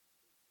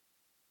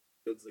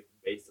it's like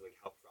based on like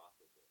how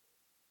profitable it is.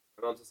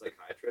 my mom's a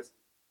psychiatrist.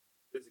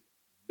 There's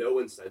no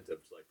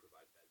incentive to like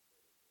provide beds.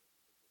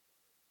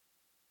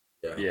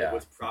 Yeah. Yeah. Like,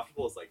 what's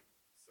profitable is like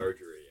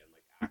surgery and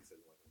like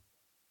accident and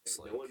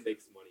stuff. Like, no one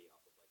makes money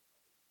off of like.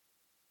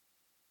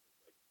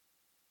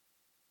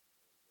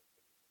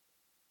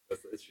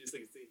 She's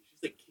like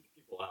kick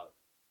people out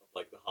of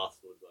like the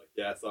hospital and be like,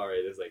 yeah,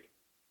 sorry, there's like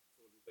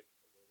someone who's like a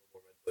little bit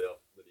more mentally ill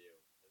than you,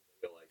 and they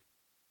go like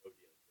OD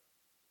on drugs.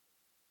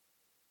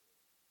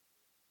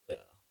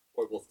 Yeah.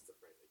 Horrible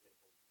schizophrenia. They can't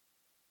hold.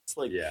 It's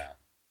like Yeah.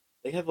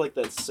 they have like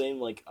that same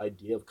like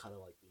idea of kind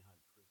of like behind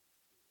prisons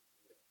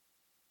too.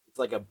 It's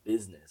like a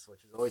business,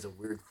 which is always a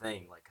weird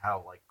thing. Like how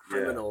like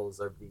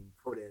criminals are being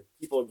put in,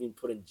 people are being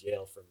put in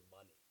jail for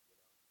money.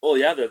 Well,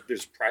 yeah,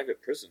 there's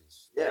private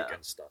prisons Yeah.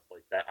 and stuff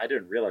like that. I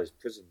didn't realize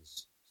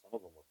prisons, some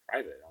of them were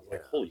private. I was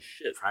like, holy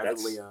shit.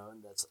 Privately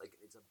owned. That's like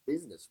it's a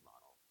business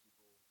model.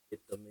 People get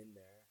them in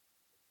there,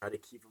 try to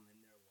keep them in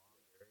there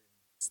longer,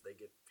 and they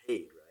get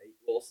paid, right?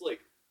 Well, also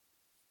like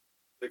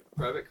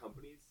private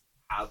companies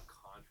have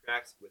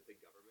contracts with the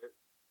government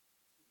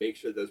to make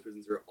sure those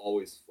prisons are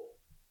always full.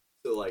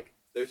 So like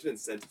there's an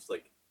incentive to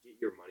like get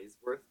your money's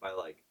worth by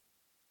like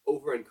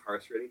over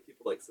incarcerating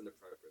people like send to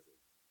private prison.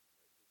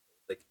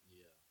 Like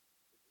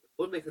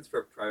what makes sense for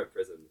a private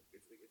prison?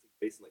 It's like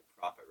based on like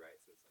profit, right?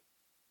 So it's like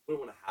you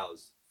wouldn't want to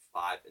house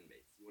 5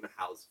 inmates. You want to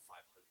house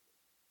 500.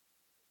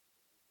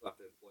 You have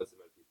to employ so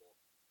many people.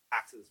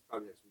 Taxes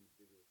probably next week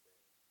do the same.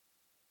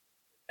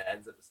 It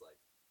ends up just like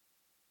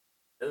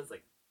then it's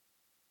like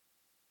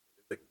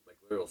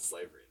literal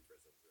slavery in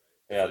prisons, right?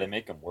 Yeah, It's they like,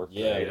 make them work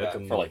yeah,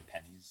 for like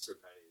pennies. for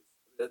pennies.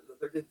 The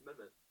 13th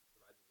Amendment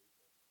provides a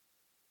loophole.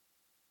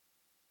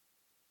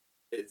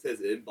 It says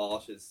it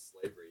abolishes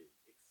slavery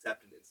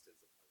except in instance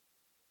of punishment.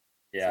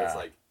 Yeah. So it's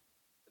like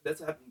that's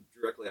what happened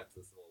directly after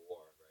the Civil War,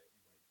 right?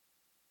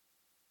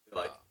 They're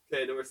like,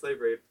 okay, no more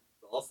slavery,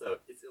 but also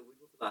it's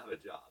illegal to not have a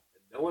job,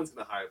 and no one's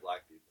gonna hire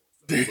black people.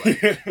 So it's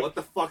like, what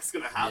the fuck's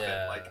gonna happen?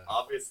 Yeah. Like,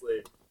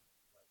 obviously.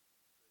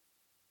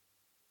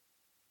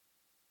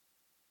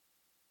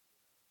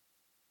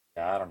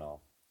 Yeah, I don't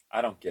know.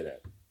 I don't get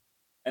it.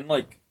 And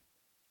like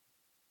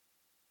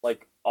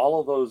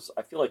all of those,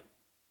 I feel like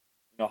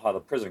you know how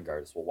the prison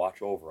guards will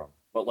watch over them,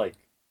 but like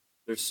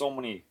there's so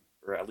many,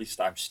 or at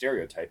least I'm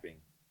stereotyping.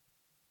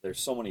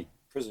 There's so many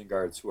prison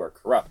guards who are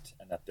corrupt,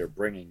 and that they're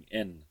bringing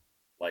in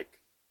like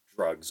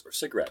drugs or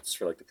cigarettes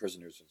for like the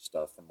prisoners and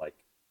stuff, and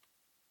like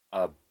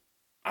I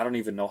don't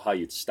even know how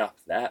you'd stop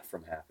that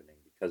from happening,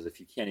 because if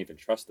you can't even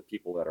trust the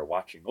people that are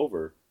watching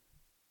over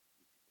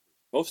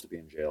supposed to be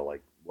in jail,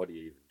 like what do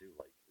you even do?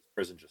 Like, is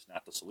prison just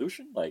not the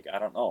solution? Like, I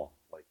don't know.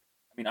 Like,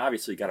 I mean,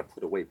 obviously you got to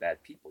put away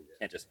bad people. You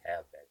can't just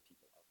have bad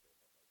people out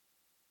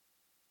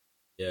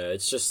there. Yeah,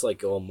 it's just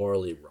like all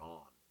morally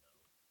wrong.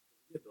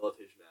 The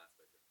rehabilitation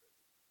aspect of prison.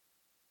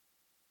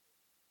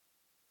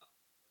 In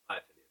my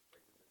opinion,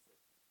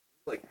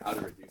 like how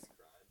to reduce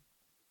crime.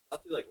 It's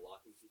not through like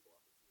locking people up.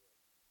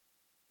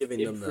 It's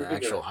Giving them the improving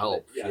actual their,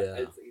 help. Yeah,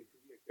 Yeah. it's like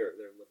improving their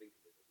living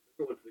conditions.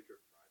 Number one predictor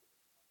of crime is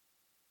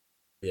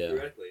poverty. Yeah.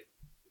 Theoretically,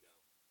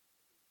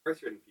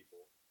 incarcerating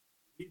people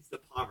leads to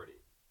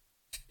poverty.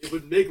 It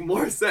would make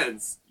more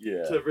sense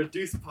Yeah. to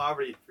reduce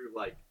poverty through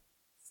like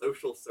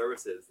social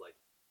services, like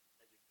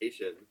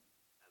education and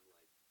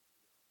like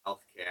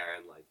healthcare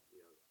and like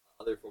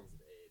other forms of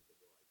aid that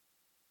will like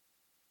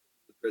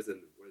the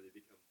prison where they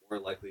become more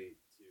likely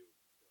to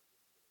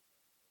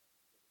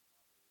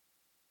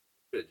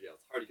go to jail.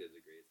 It's hard to get a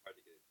degree. It's hard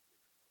to get a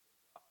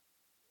job.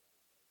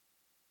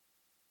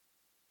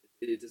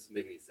 It doesn't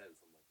make any sense.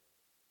 I'm like,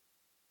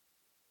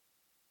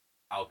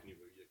 how can you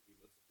be most efficient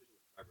with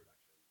crime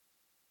reduction?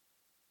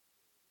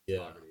 Yeah.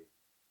 Poverty.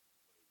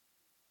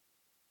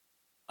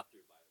 Not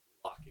through by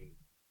locking.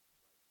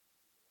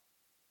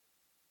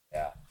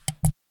 Yeah.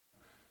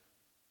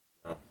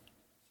 It's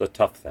a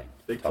tough thing.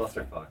 Big Tough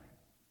thing. clusterfuck.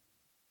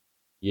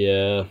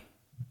 Yeah.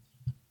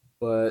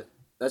 But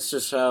that's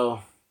just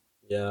how,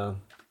 yeah.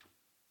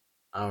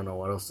 I don't know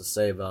what else to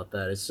say about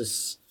that. It's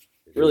just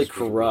really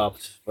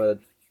corrupt, but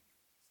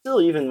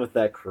still, even with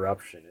that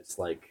corruption, it's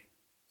like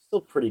still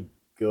pretty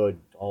good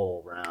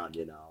all around,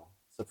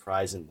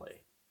 surprisingly.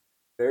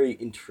 Very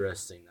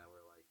interesting that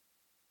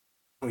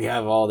we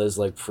have all this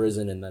like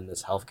prison and then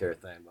this healthcare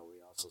thing, but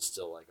we also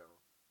still like are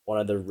one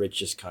of the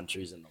richest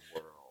countries in the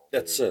world.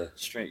 That's a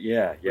straight.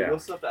 Yeah. We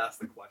also have to ask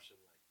the question,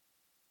 like,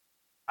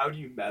 how do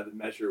you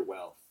measure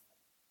wealth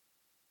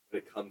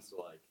when it comes to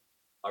like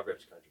a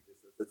rich country?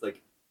 It's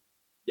like,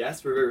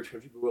 yes, we're a very rich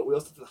country, but we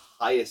also have the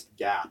highest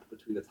gap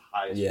between the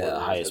highest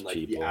highest and like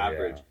people, the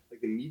average. yeah.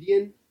 Like the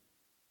median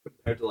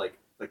compared to like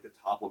the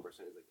top 1% is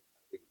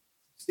like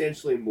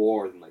substantially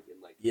more than like in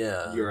like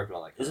Europe and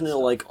all that. Isn't it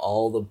like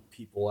all the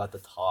people at the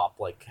top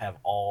like have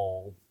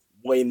all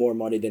way more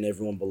money than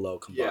everyone below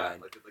combined? Yeah,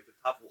 like the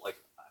top like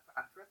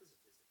I forgot the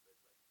statistic,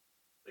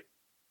 but it's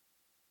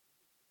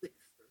like 33%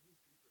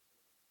 of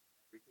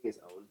everything is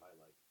owned by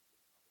like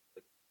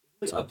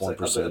Top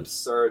 1%.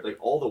 Absurd. Like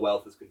all the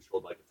wealth is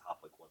controlled by like the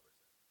top like 1%.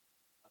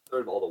 A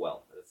third of all the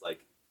wealth, and it's like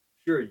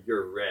sure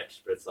you're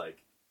rich, but it's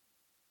like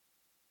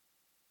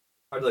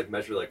hard to like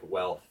measure like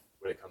wealth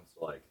when it comes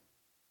to like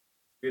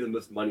we have the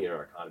most money in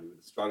our economy, with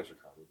the strongest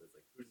economy, but it's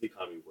like who's the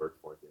economy work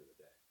for at the end of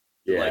the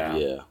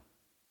day? Yeah.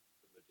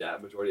 Like,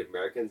 the majority of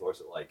Americans, or is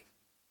it like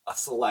a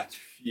select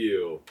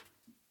few?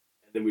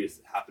 And then we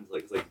just happen to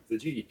like it's like the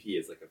GDP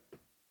is like a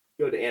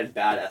good and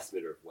bad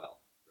estimator of wealth,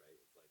 right?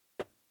 It's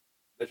like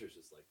measures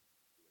just like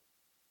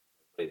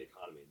money in the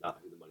economy, not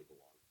who the money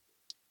belongs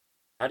to.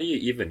 How do you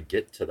even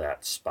get to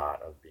that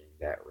spot of being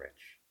that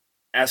rich?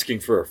 Asking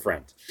for a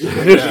friend.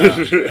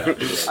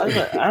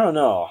 I don't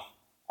know.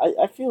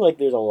 I feel like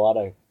there's a lot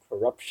of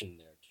corruption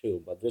there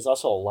too, but there's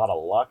also a lot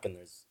of luck, and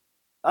there's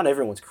not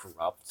everyone's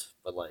corrupt,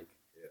 but like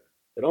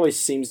it always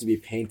seems to be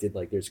painted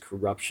like there's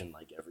corruption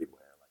like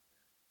everywhere, like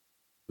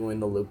doing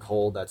the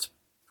loophole that's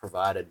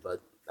provided,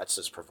 but that's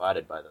just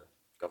provided by the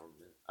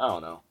government. I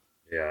don't know.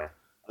 Yeah.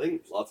 I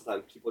think lots of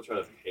times people try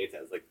to paint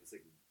it as like this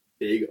like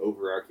big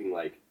overarching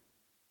like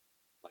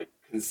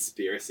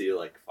conspiracy to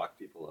like fuck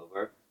people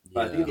over.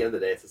 But I think at the end of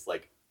the day, it's just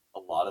like a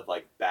lot of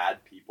like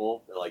bad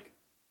people that like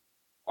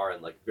are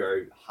in like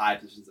very high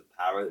positions of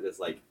power that just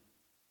like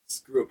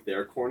screw up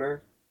their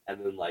corner, and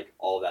then like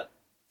all that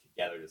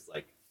together just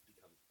like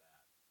becomes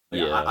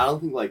bad. Like, I don't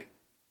think like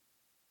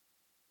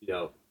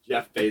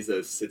Jeff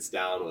Bezos sits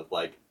down with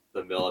like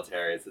the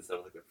military and sits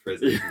down with like the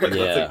prison.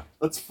 Like,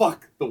 let's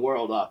fuck the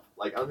world up.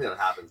 Like I don't think that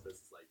happens. But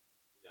it's like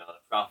the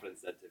profit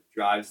incentive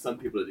drives some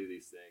people to do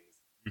these things,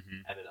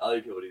 and then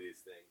other people do these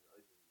things.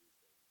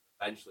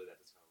 Eventually, that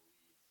just kind of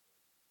leads to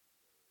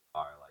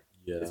where we are. Like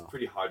it's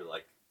pretty hard to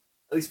like,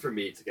 at least for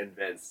me, to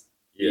convince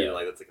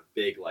like that's like a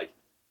big like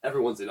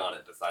everyone's in on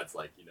it besides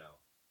like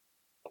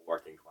the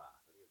working class.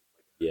 I think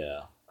it's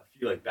like a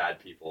few like bad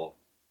people,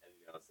 and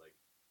it's like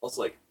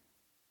also like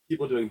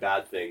people doing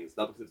bad things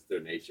not because it's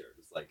their nature,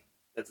 just like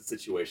that's a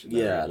situation.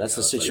 That's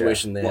the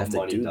situation they have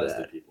to do does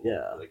that. To people.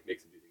 Like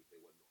makes them do things they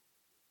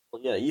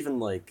wouldn't. Well, even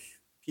like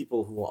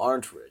people who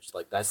aren't rich,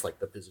 like that's like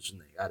the position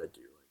they got to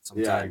do. Like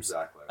sometimes,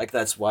 exactly. Like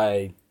that's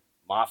why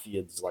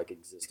mafias like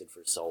existed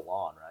for so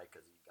long, right?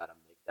 Because you got to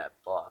make that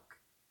buck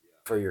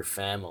for your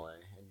family,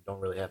 and you don't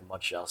really have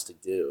much else to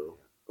do.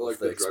 Or like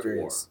the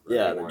experience.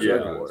 Drug war. The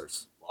drug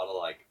wars. A lot of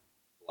like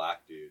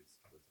black dudes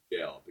went to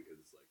jail because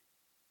it's like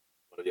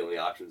one of the only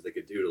options they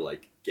could do to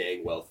like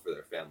gang wealth for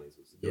their families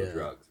was to do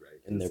drugs, right?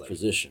 In their like,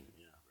 position,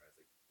 right? It's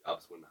like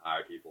jobs wouldn't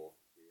hire people,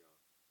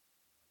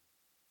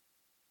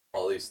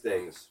 all these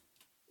things.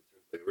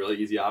 Like a really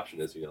easy option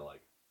is like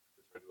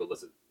return to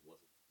illicit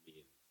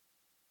means,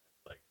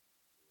 like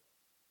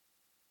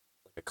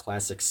a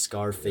classic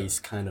Scarface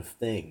kind of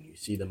thing. You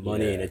see the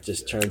money and it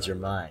just turns your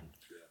mind.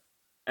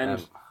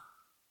 And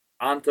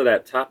onto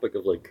that topic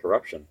of like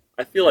corruption,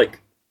 I feel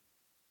like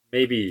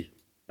maybe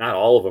not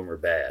all of them are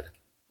bad.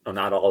 No,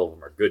 not all of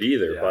them are good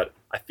either. But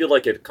I feel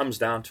like it comes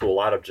down to a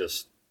lot of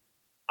just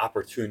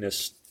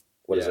opportunism?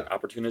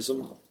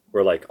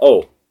 Where like,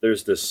 oh,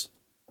 there's this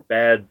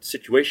bad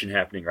situation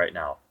happening right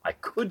now. I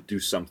could do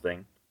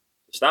something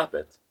to stop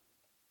it,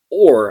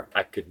 or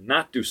I could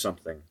not do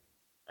something,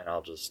 and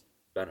I'll just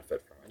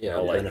benefit from it.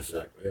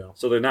 Benefit.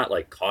 So they're not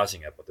like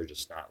causing it, but they're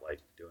just not like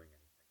doing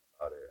anything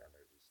about it, and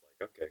they're just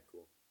like, okay,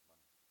 cool.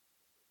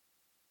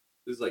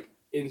 There's like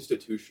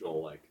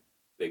institutional like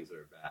things that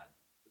are bad.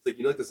 It's like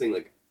like the saying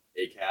like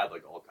ACAB,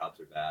 like all cops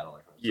are bad, all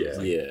that kind of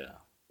stuff.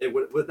 And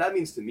what that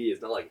means to me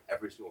is not like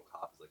every single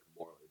cop is like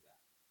morally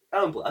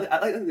bad.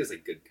 I think there's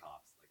like good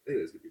cops. Like I think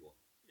there's good people.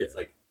 It's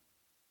like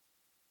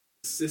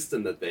the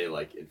system that they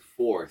like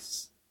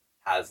enforce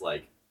has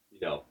like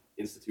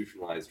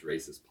institutionalized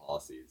racist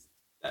policies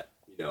that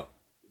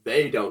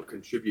they don't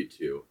contribute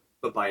to,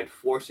 but by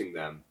enforcing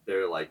them,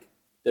 they're like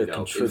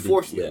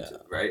enforcing them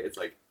to, right? It's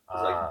like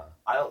I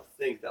don't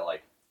think that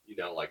like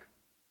like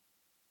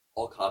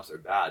all cops are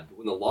bad, but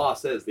when the law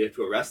says they have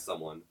to arrest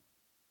someone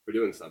for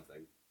doing something,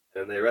 and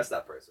then they arrest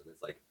that person,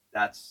 it's like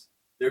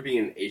they're being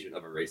an agent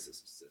of a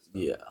racist system.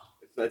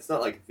 It's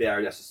not like they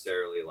are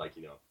necessarily like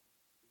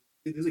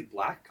there's like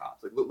black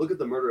cops. Like look at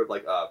the murder of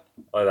like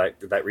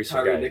that recent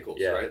Tyree guy. Nichols,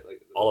 right?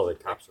 Like all of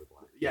the cops are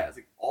black. Yeah, it's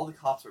like all the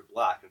cops are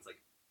black. And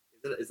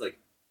it's like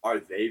are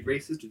they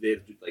racist? Do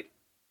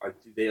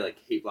they like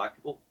hate black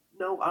people?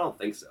 No, I don't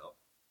think so.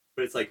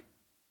 But it's like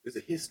there's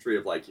a history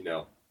of like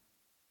like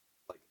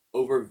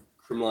over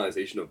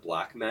criminalization of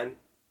black men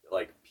that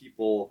like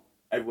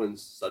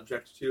everyone's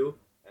subject to,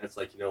 and it's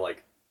like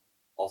like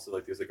also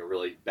like there's like a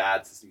really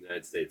bad system in the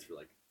United States for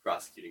like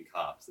prosecuting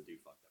cops that do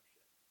fucked up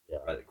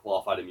shit. Right, like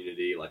qualified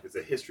immunity. Like there's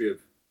a history of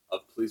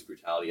police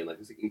brutality, and like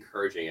there's like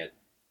encouraging it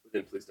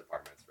within police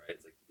departments. Right,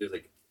 it's like there's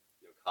like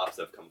cops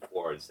that have come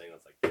forward saying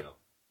that's like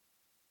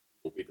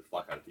we'll beat the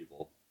fuck out of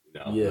people.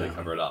 And they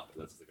cover it up,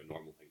 and that's just like a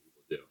normal thing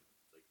people do.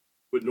 It's like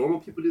would normal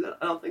people do that?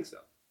 I don't think so.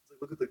 It's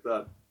like look at like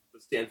the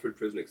Stanford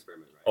prison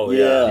experiment, right? Oh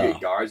yeah. You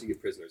get guards, you get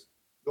prisoners.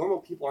 Normal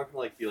people aren't gonna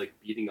like be like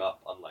beating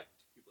up on like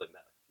people they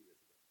met like 2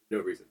 minutes ago for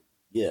no reason.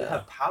 They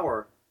have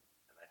power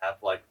and they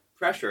have like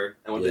pressure,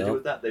 and what they do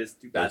with that, they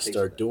just do bad things. They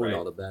start doing right?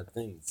 all the bad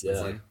things.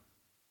 It's like,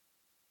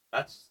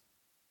 that's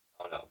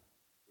I don't know.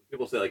 When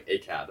people say like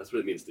ACAB, that's what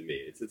it means to me.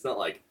 It's not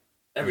like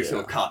every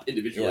single cop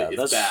individually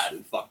is bad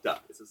and fucked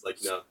up. It's just like,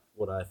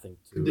 what I think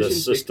too. The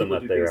system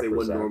that they represent. They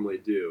wouldn't normally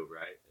do,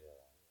 right?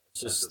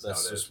 Yeah.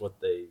 That's just what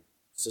they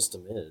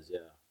system is. Yeah.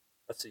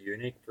 That's a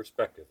unique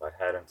perspective I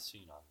hadn't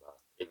seen on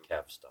the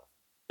ACAB stuff.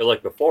 But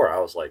like before, I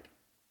was like,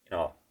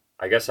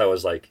 I guess I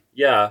was like,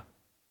 yeah,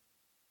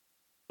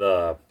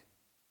 the,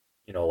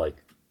 like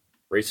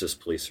racist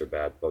police are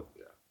bad, but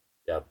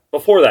yeah.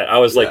 Before that, I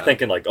was like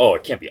thinking like, oh,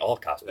 it can't be all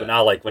cops. But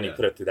now, like when you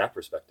put it through that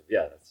perspective,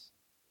 that's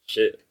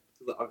shit.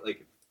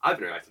 Like I've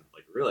interacted with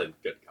like really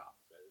good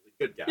cops, right? Like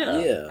good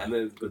guys. Yeah. And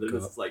then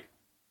it's like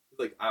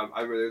I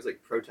remember there's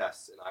like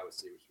protests in Iowa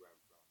City, which is where I'm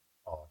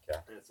from. Oh, okay.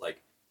 And it's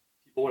like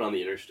people went on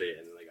the interstate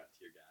and then they got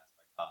tear gassed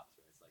by cops.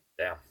 Right? It's like,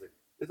 damn. It's like,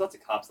 there's lots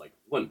of cops like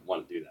wouldn't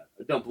want to do that.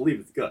 I don't believe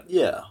it's good.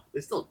 Yeah. They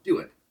still do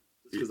it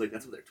just because like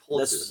that's what they're told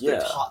to. That's what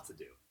they're taught to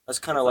do. That's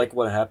kind of like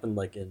what happened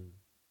like in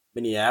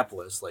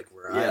Minneapolis, like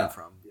where I'm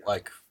from,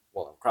 like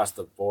across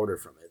the border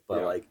from it,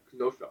 but like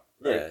Kenosha.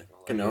 Right? Yeah,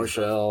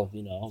 Kenosha.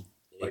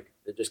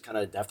 They just kind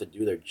of have to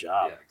do their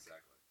job. Yeah,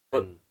 exactly.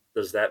 But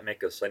does that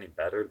make us any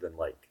better than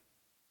like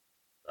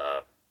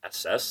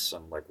SS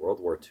and like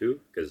World War II?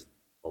 Because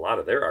a lot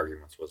of their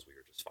arguments was we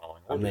were just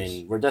following orders. I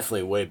mean, we're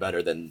definitely way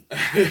better than.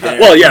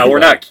 Well, yeah, we're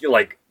not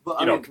like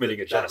committing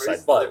a genocide,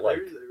 but like.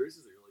 There is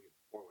a really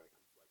good point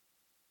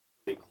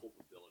when it comes to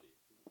like culpability.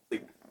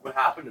 Like what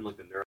happened in like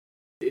the nerve.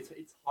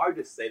 It's hard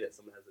to say that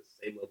someone has the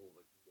same level of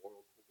like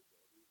moral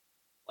culpability,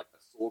 like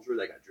a soldier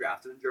that got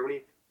drafted in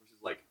Germany versus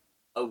like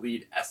a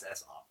lead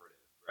SS operative,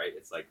 right?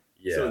 It's like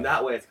so in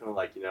that way, it's kind of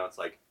like it's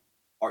like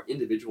are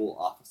individual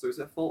officers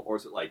at fault, or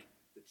is it like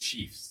the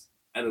chiefs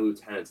and the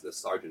lieutenants and the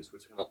sergeants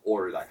which kind of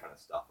order that kind of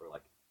stuff, or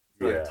like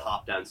a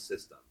top-down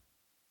system,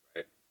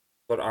 right?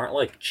 But aren't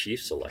like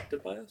chiefs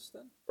elected by us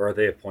then, or are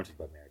they appointed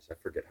by mayors? I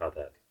forget how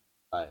that.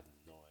 I have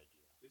no idea.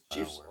 These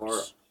chiefs are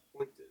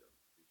appointed.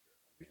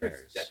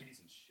 It's deputies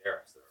and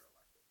sheriffs that are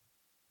elected.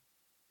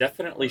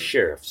 Definitely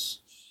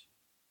sheriffs.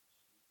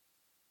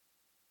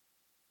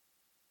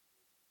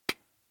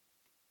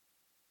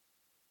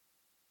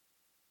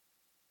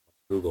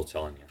 Google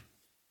telling you.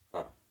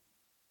 Huh.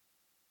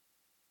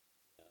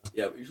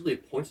 Yeah, usually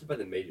appointed by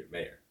the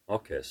mayor.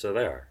 Okay, so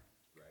they are.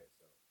 Right.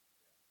 So.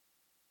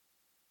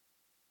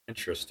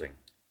 Interesting.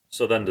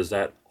 So then does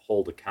that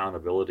hold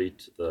accountability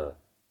to the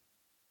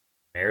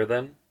mayor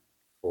then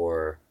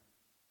for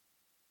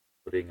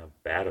putting a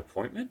bad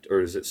appointment,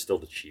 or is it still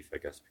the chief? I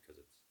guess because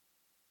it's.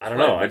 I don't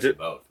know. I did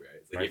both, right?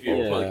 It's like if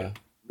you're like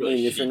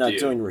really if you're not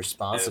doing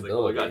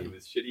responsibility, like, oh my god, he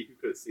was shitty. Who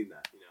could have seen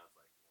that?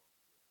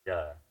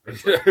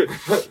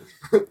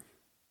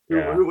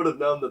 Who would have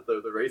known that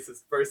the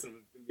racist person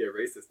was going to be a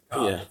racist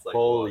cop? Yeah. It's like,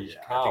 holy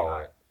cow!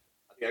 I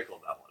think I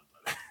called that one.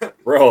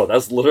 But bro,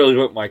 that's literally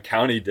what my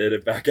county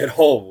did back at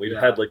home. We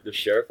had like the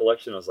sheriff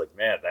election. I was like,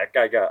 man, that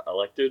guy got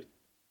elected.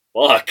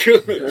 Fuck.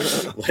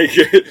 Like.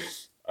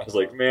 I was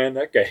like, man,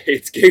 that guy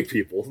hates gay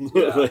people.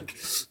 Yeah. Like,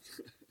 it's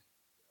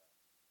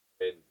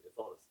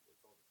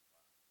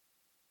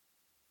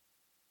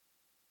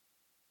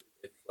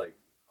like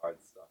hard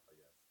stuff, I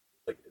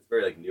guess. It's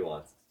very like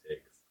nuanced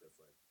takes. It's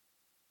like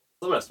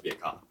someone has to be a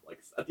cop. Like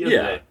at the end of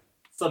the day,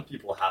 some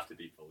people have to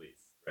be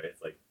police, right?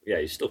 It's like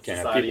you still can't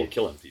have people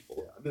killing people.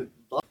 Yeah, I mean,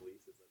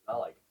 police is not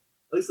like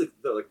at least like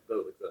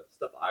the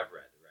stuff I've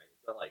read, right?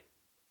 It's not like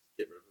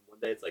get rid of them one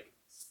day. It's like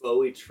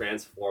slowly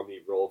transform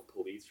the role of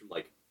police from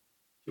like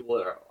people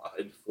that are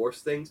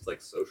enforce things like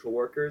social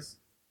workers,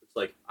 which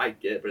like I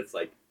get, but it's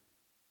like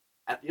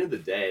at the end of the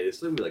day, there's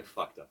still gonna be like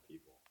fucked up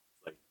people.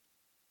 It's like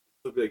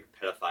there'll be like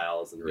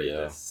pedophiles and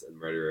rapists and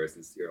murderers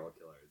and serial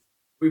killers.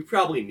 We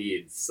probably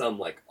need some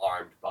like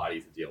armed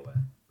body to deal with,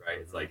 right?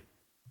 It's like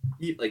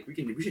we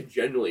should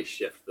generally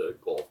shift the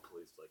goal of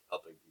police to like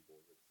helping people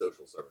with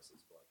social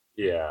services. But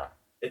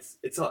it's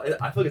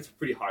I feel like it's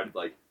pretty hard to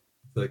like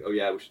oh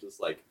yeah, we should just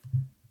like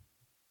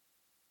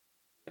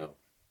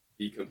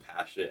be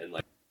compassionate and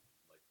like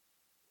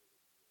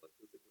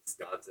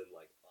Wisconsin,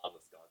 like on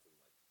Wisconsin,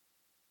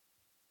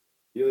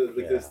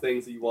 like those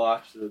things that you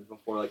watch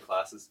before like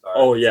classes start.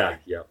 Oh yeah,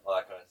 like, all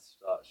that kind of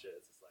stuff. Shit.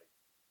 It's just like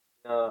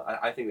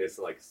I think there's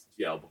like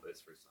jail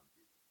boys for some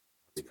people.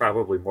 It's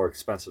probably more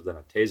expensive than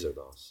a taser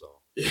though. So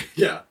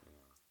yeah.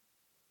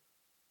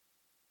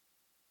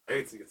 I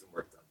need to get some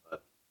work done,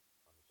 but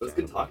it was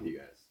good talking to you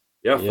guys.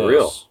 Yeah, for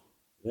real.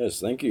 Yes,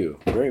 thank you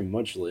very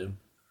much, Liam.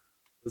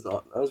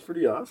 That was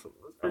pretty awesome.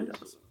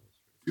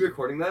 You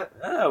recording that?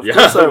 Yeah, of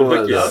course I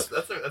was.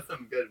 That's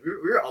some good. We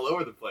were all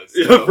over the place.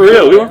 Yeah, for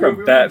real. We went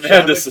from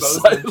Batman to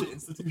society.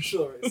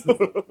 Institutional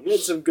racism. We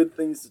had some good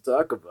things to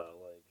talk about.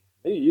 Like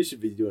maybe you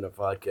should be doing a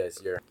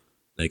podcast here.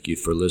 Thank you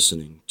for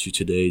listening to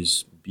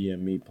today's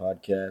BME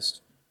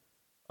podcast.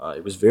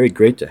 It was very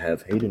great to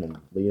have Hayden and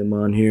Liam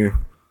on here.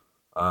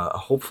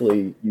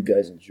 Hopefully you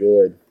guys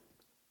enjoyed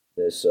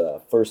this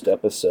first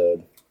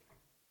episode.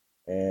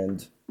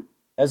 And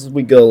as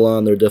we go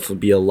along, there'll definitely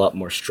be a lot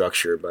more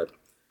structure, but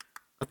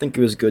I think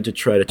it was good to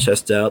try to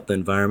test out the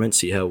environment,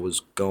 see how it was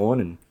going,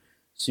 and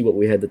see what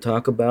we had to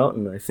talk about.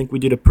 And I think we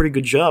did a pretty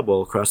good job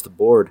all across the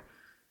board.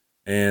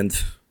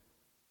 And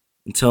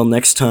until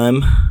next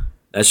time,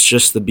 That's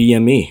just the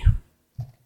BME.